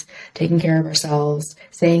boundaries, taking care of ourselves,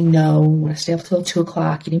 saying no. We want to stay up till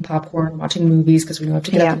 2:00, eating popcorn, watching movies because we don't have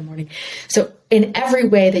to get up in the morning. So in every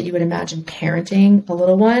way that you would imagine parenting a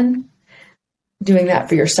little one, doing that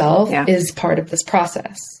for yourself is part of this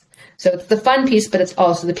process. So it's the fun piece, but it's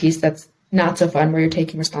also the piece that's not so fun, where you're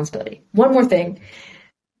taking responsibility. One more thing.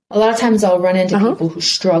 A lot of times I'll run into people who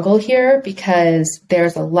struggle here because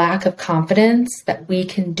there's a lack of confidence that we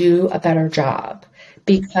can do a better job,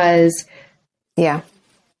 because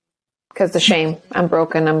the shame, I'm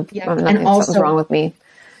broken, I'm nothing, something's wrong with me,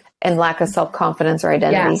 and lack of self-confidence or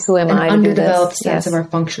identity. Who am I to do this? Undeveloped sense of our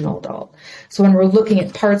functional adult. So when we're looking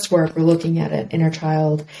at parts work, we're looking at an inner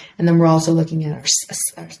child, and then we're also looking at our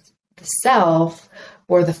the self,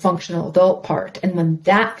 or the functional adult part. And when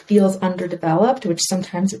that feels underdeveloped, which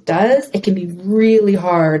sometimes it does, it can be really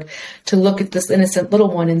hard to look at this innocent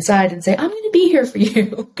little one inside and say, I'm going to be here for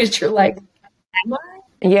you. Because you're like, am I?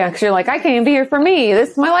 Yeah, because you're like, I can't be here for me.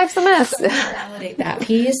 My life's a mess. So validate that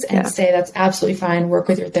piece and say that's absolutely fine. Work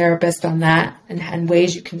with your therapist on that, and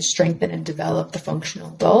ways you can strengthen and develop the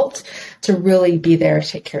functional adult to really be there to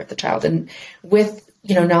take care of the child. And with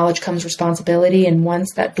knowledge comes responsibility. And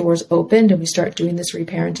once that door's opened and we start doing this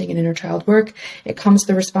reparenting and inner child work, it comes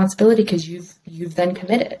the responsibility, because you've then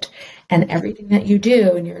committed. And everything that you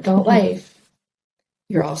do in your adult life,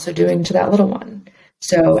 you're also doing to that little one.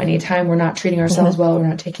 So anytime we're not treating ourselves well, we're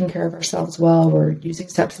not taking care of ourselves well, we're using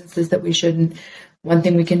substances that we shouldn't, one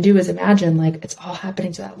thing we can do is imagine like it's all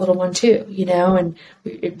happening to that little one too, and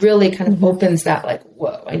it really kind of opens that like,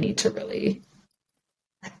 whoa, I need to really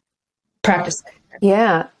practice.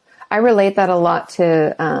 Yeah, I relate that a lot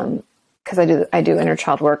to, because I do inner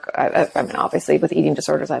child work. I mean, obviously with eating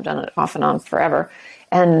disorders, I've done it off and on forever.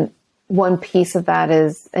 And one piece of that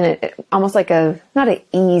is, and it almost like not an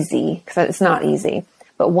easy, because it's not easy,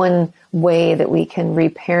 But one way that we can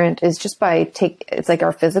reparent is just by it's like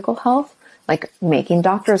our physical health, like making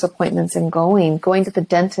doctor's appointments and going to the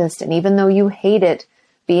dentist. And even though you hate it,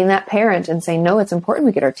 being that parent and saying, no, it's important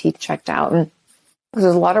we get our teeth checked out. And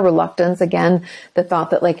there's a lot of reluctance, again, the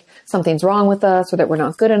thought that like something's wrong with us or that we're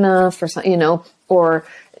not good enough or something, or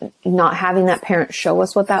not having that parent show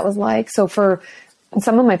us what that was like. So for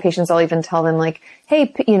some of my patients, I'll even tell them like,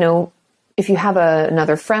 hey, if you have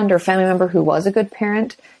another friend or family member who was a good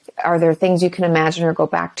parent, are there things you can imagine or go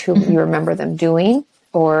back to you remember them doing?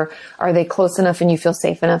 Or are they close enough and you feel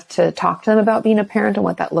safe enough to talk to them about being a parent and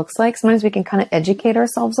what that looks like? Sometimes we can kind of educate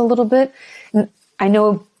ourselves a little bit. And I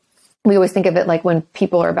know we always think of it like when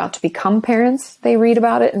people are about to become parents, they read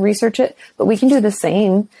about it and research it, but we can do the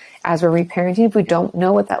same as we're reparenting. If we don't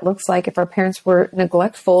know what that looks like, if our parents were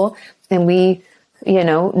neglectful and we,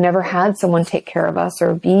 never had someone take care of us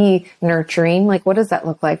or be nurturing, like what does that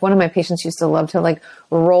look like? One of my patients used to love to like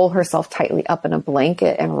roll herself tightly up in a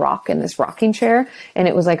blanket and rock in this rocking chair. And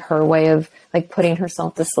it was like her way of like putting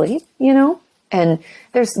herself to sleep, and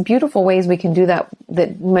there's beautiful ways we can do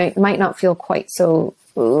that might not feel quite so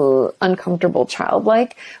uncomfortable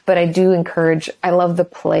childlike, but I love the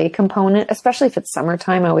play component, especially if it's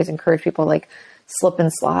summertime. I always encourage people like slip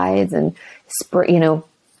and slides and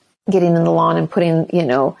getting in the lawn and putting,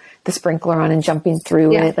 the sprinkler on and jumping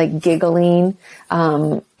through it, like giggling,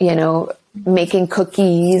 making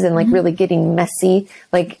cookies and like really getting messy,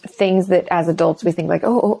 like things that as adults we think like,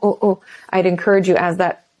 oh, I'd encourage you as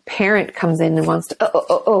that parent comes in and wants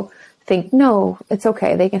to, think, no, it's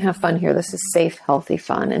okay. They can have fun here. This is safe, healthy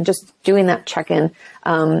fun. And just doing that check-in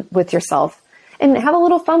with yourself and have a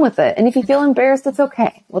little fun with it. And if you feel embarrassed, it's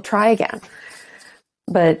okay. We'll try again.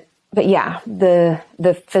 But yeah, the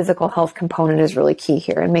physical health component is really key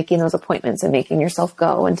here, and making those appointments and making yourself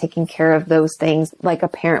go and taking care of those things like a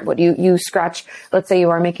parent would. You scratch, let's say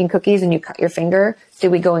you are making cookies and you cut your finger. Did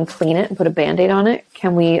we go and clean it and put a Band-Aid on it?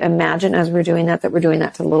 Can we imagine as we're doing that we're doing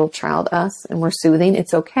that to the little child us and we're soothing?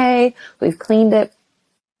 It's okay. We've cleaned it.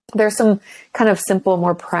 There's some kind of simple,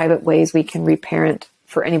 more private ways we can reparent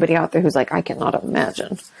for anybody out there who's like, I cannot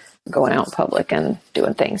imagine going out in public and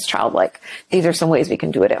doing things childlike. These are some ways we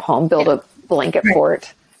can do it at home. Build a blanket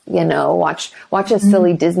fort, watch a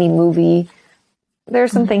silly Disney movie. There are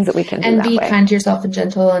some things that we can do and that be way. kind to yourself and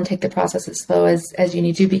gentle and take the process as slow as you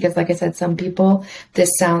need to, because like I said, some people,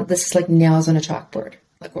 this is like nails on a chalkboard,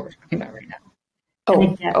 like what we're talking about right now.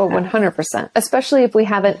 Oh, 100%. Especially if we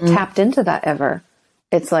haven't tapped into that ever.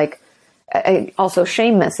 It's like, also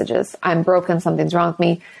shame messages. I'm broken. Something's wrong with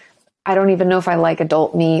me. I don't even know if I like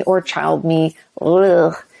adult me or child me.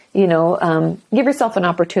 Ugh. Give yourself an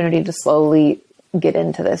opportunity to slowly get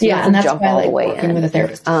into this. Yeah, and that's jump why all like the way working in. with a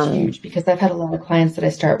therapist is huge, because I've had a lot of clients that I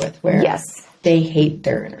start with where they hate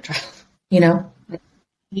their inner child. They've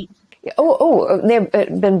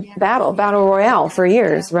been battle royale for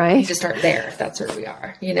years, right? You just start there if that's where we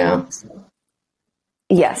are, So.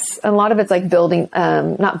 Yes, a lot of it's like building,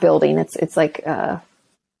 not building. It's like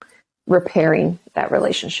repairing that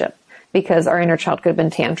relationship, because our inner child could have been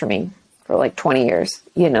tantruming for like 20 years,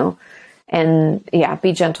 and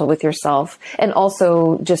be gentle with yourself. And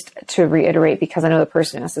also just to reiterate, because I know the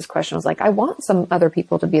person who asked this question was like, I want some other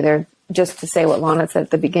people to be there, just to say what Lana said at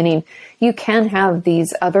the beginning. You can have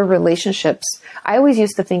these other relationships. I always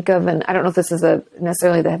used to think of, and I don't know if this is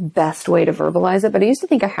necessarily the best way to verbalize it, but I used to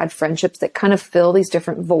think I had friendships that kind of fill these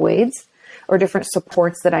different voids or different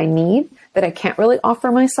supports that I need that I can't really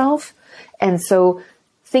offer myself. And so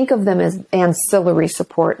think of them as ancillary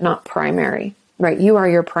support, not primary, right? You are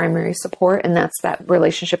your primary support, and that's that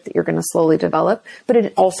relationship that you're going to slowly develop. But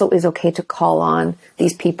it also is okay to call on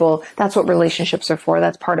these people. That's what relationships are for.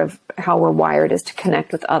 That's part of how we're wired, is to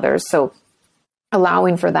connect with others. So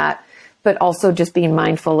allowing for that, but also just being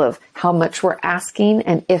mindful of how much we're asking,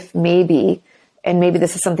 and if maybe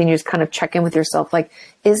this is something you just kind of check in with yourself. Like,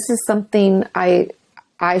 is this something I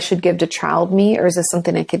should give to child me, or is this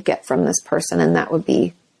something I could get from this person? And that would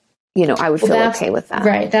be, I would feel okay with that.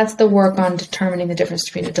 Right. That's the work on determining the difference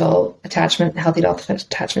between adult attachment, healthy adult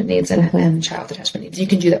attachment needs, and child attachment needs. You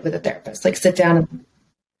can do that with a therapist. Like, sit down and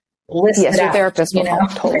list it your out, therapist will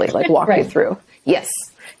totally like walk you through.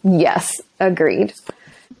 Yes. Agreed.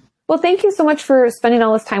 Well, thank you so much for spending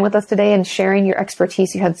all this time with us today and sharing your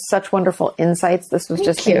expertise. You had such wonderful insights. This was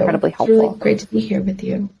just incredibly helpful. It's really great to be here with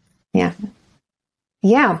you. Yeah.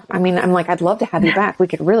 Yeah. I mean, I'm like, I'd love to have you back. We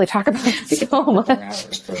could really talk about it so much.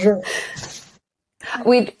 Hours, for sure.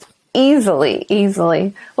 We'd easily.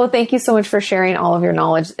 Well, thank you so much for sharing all of your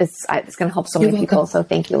knowledge. It's going to help so many people. So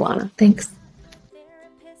thank you, Lana. Thanks.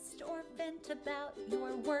 Therapist or vent about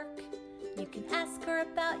your work. You can ask her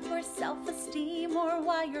about your self-esteem or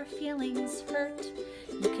why your feelings hurt.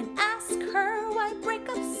 You can ask her why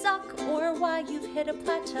breakups suck or why you've hit a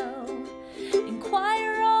plateau.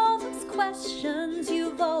 Inquire all those questions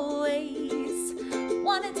you've always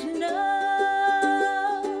wanted to know.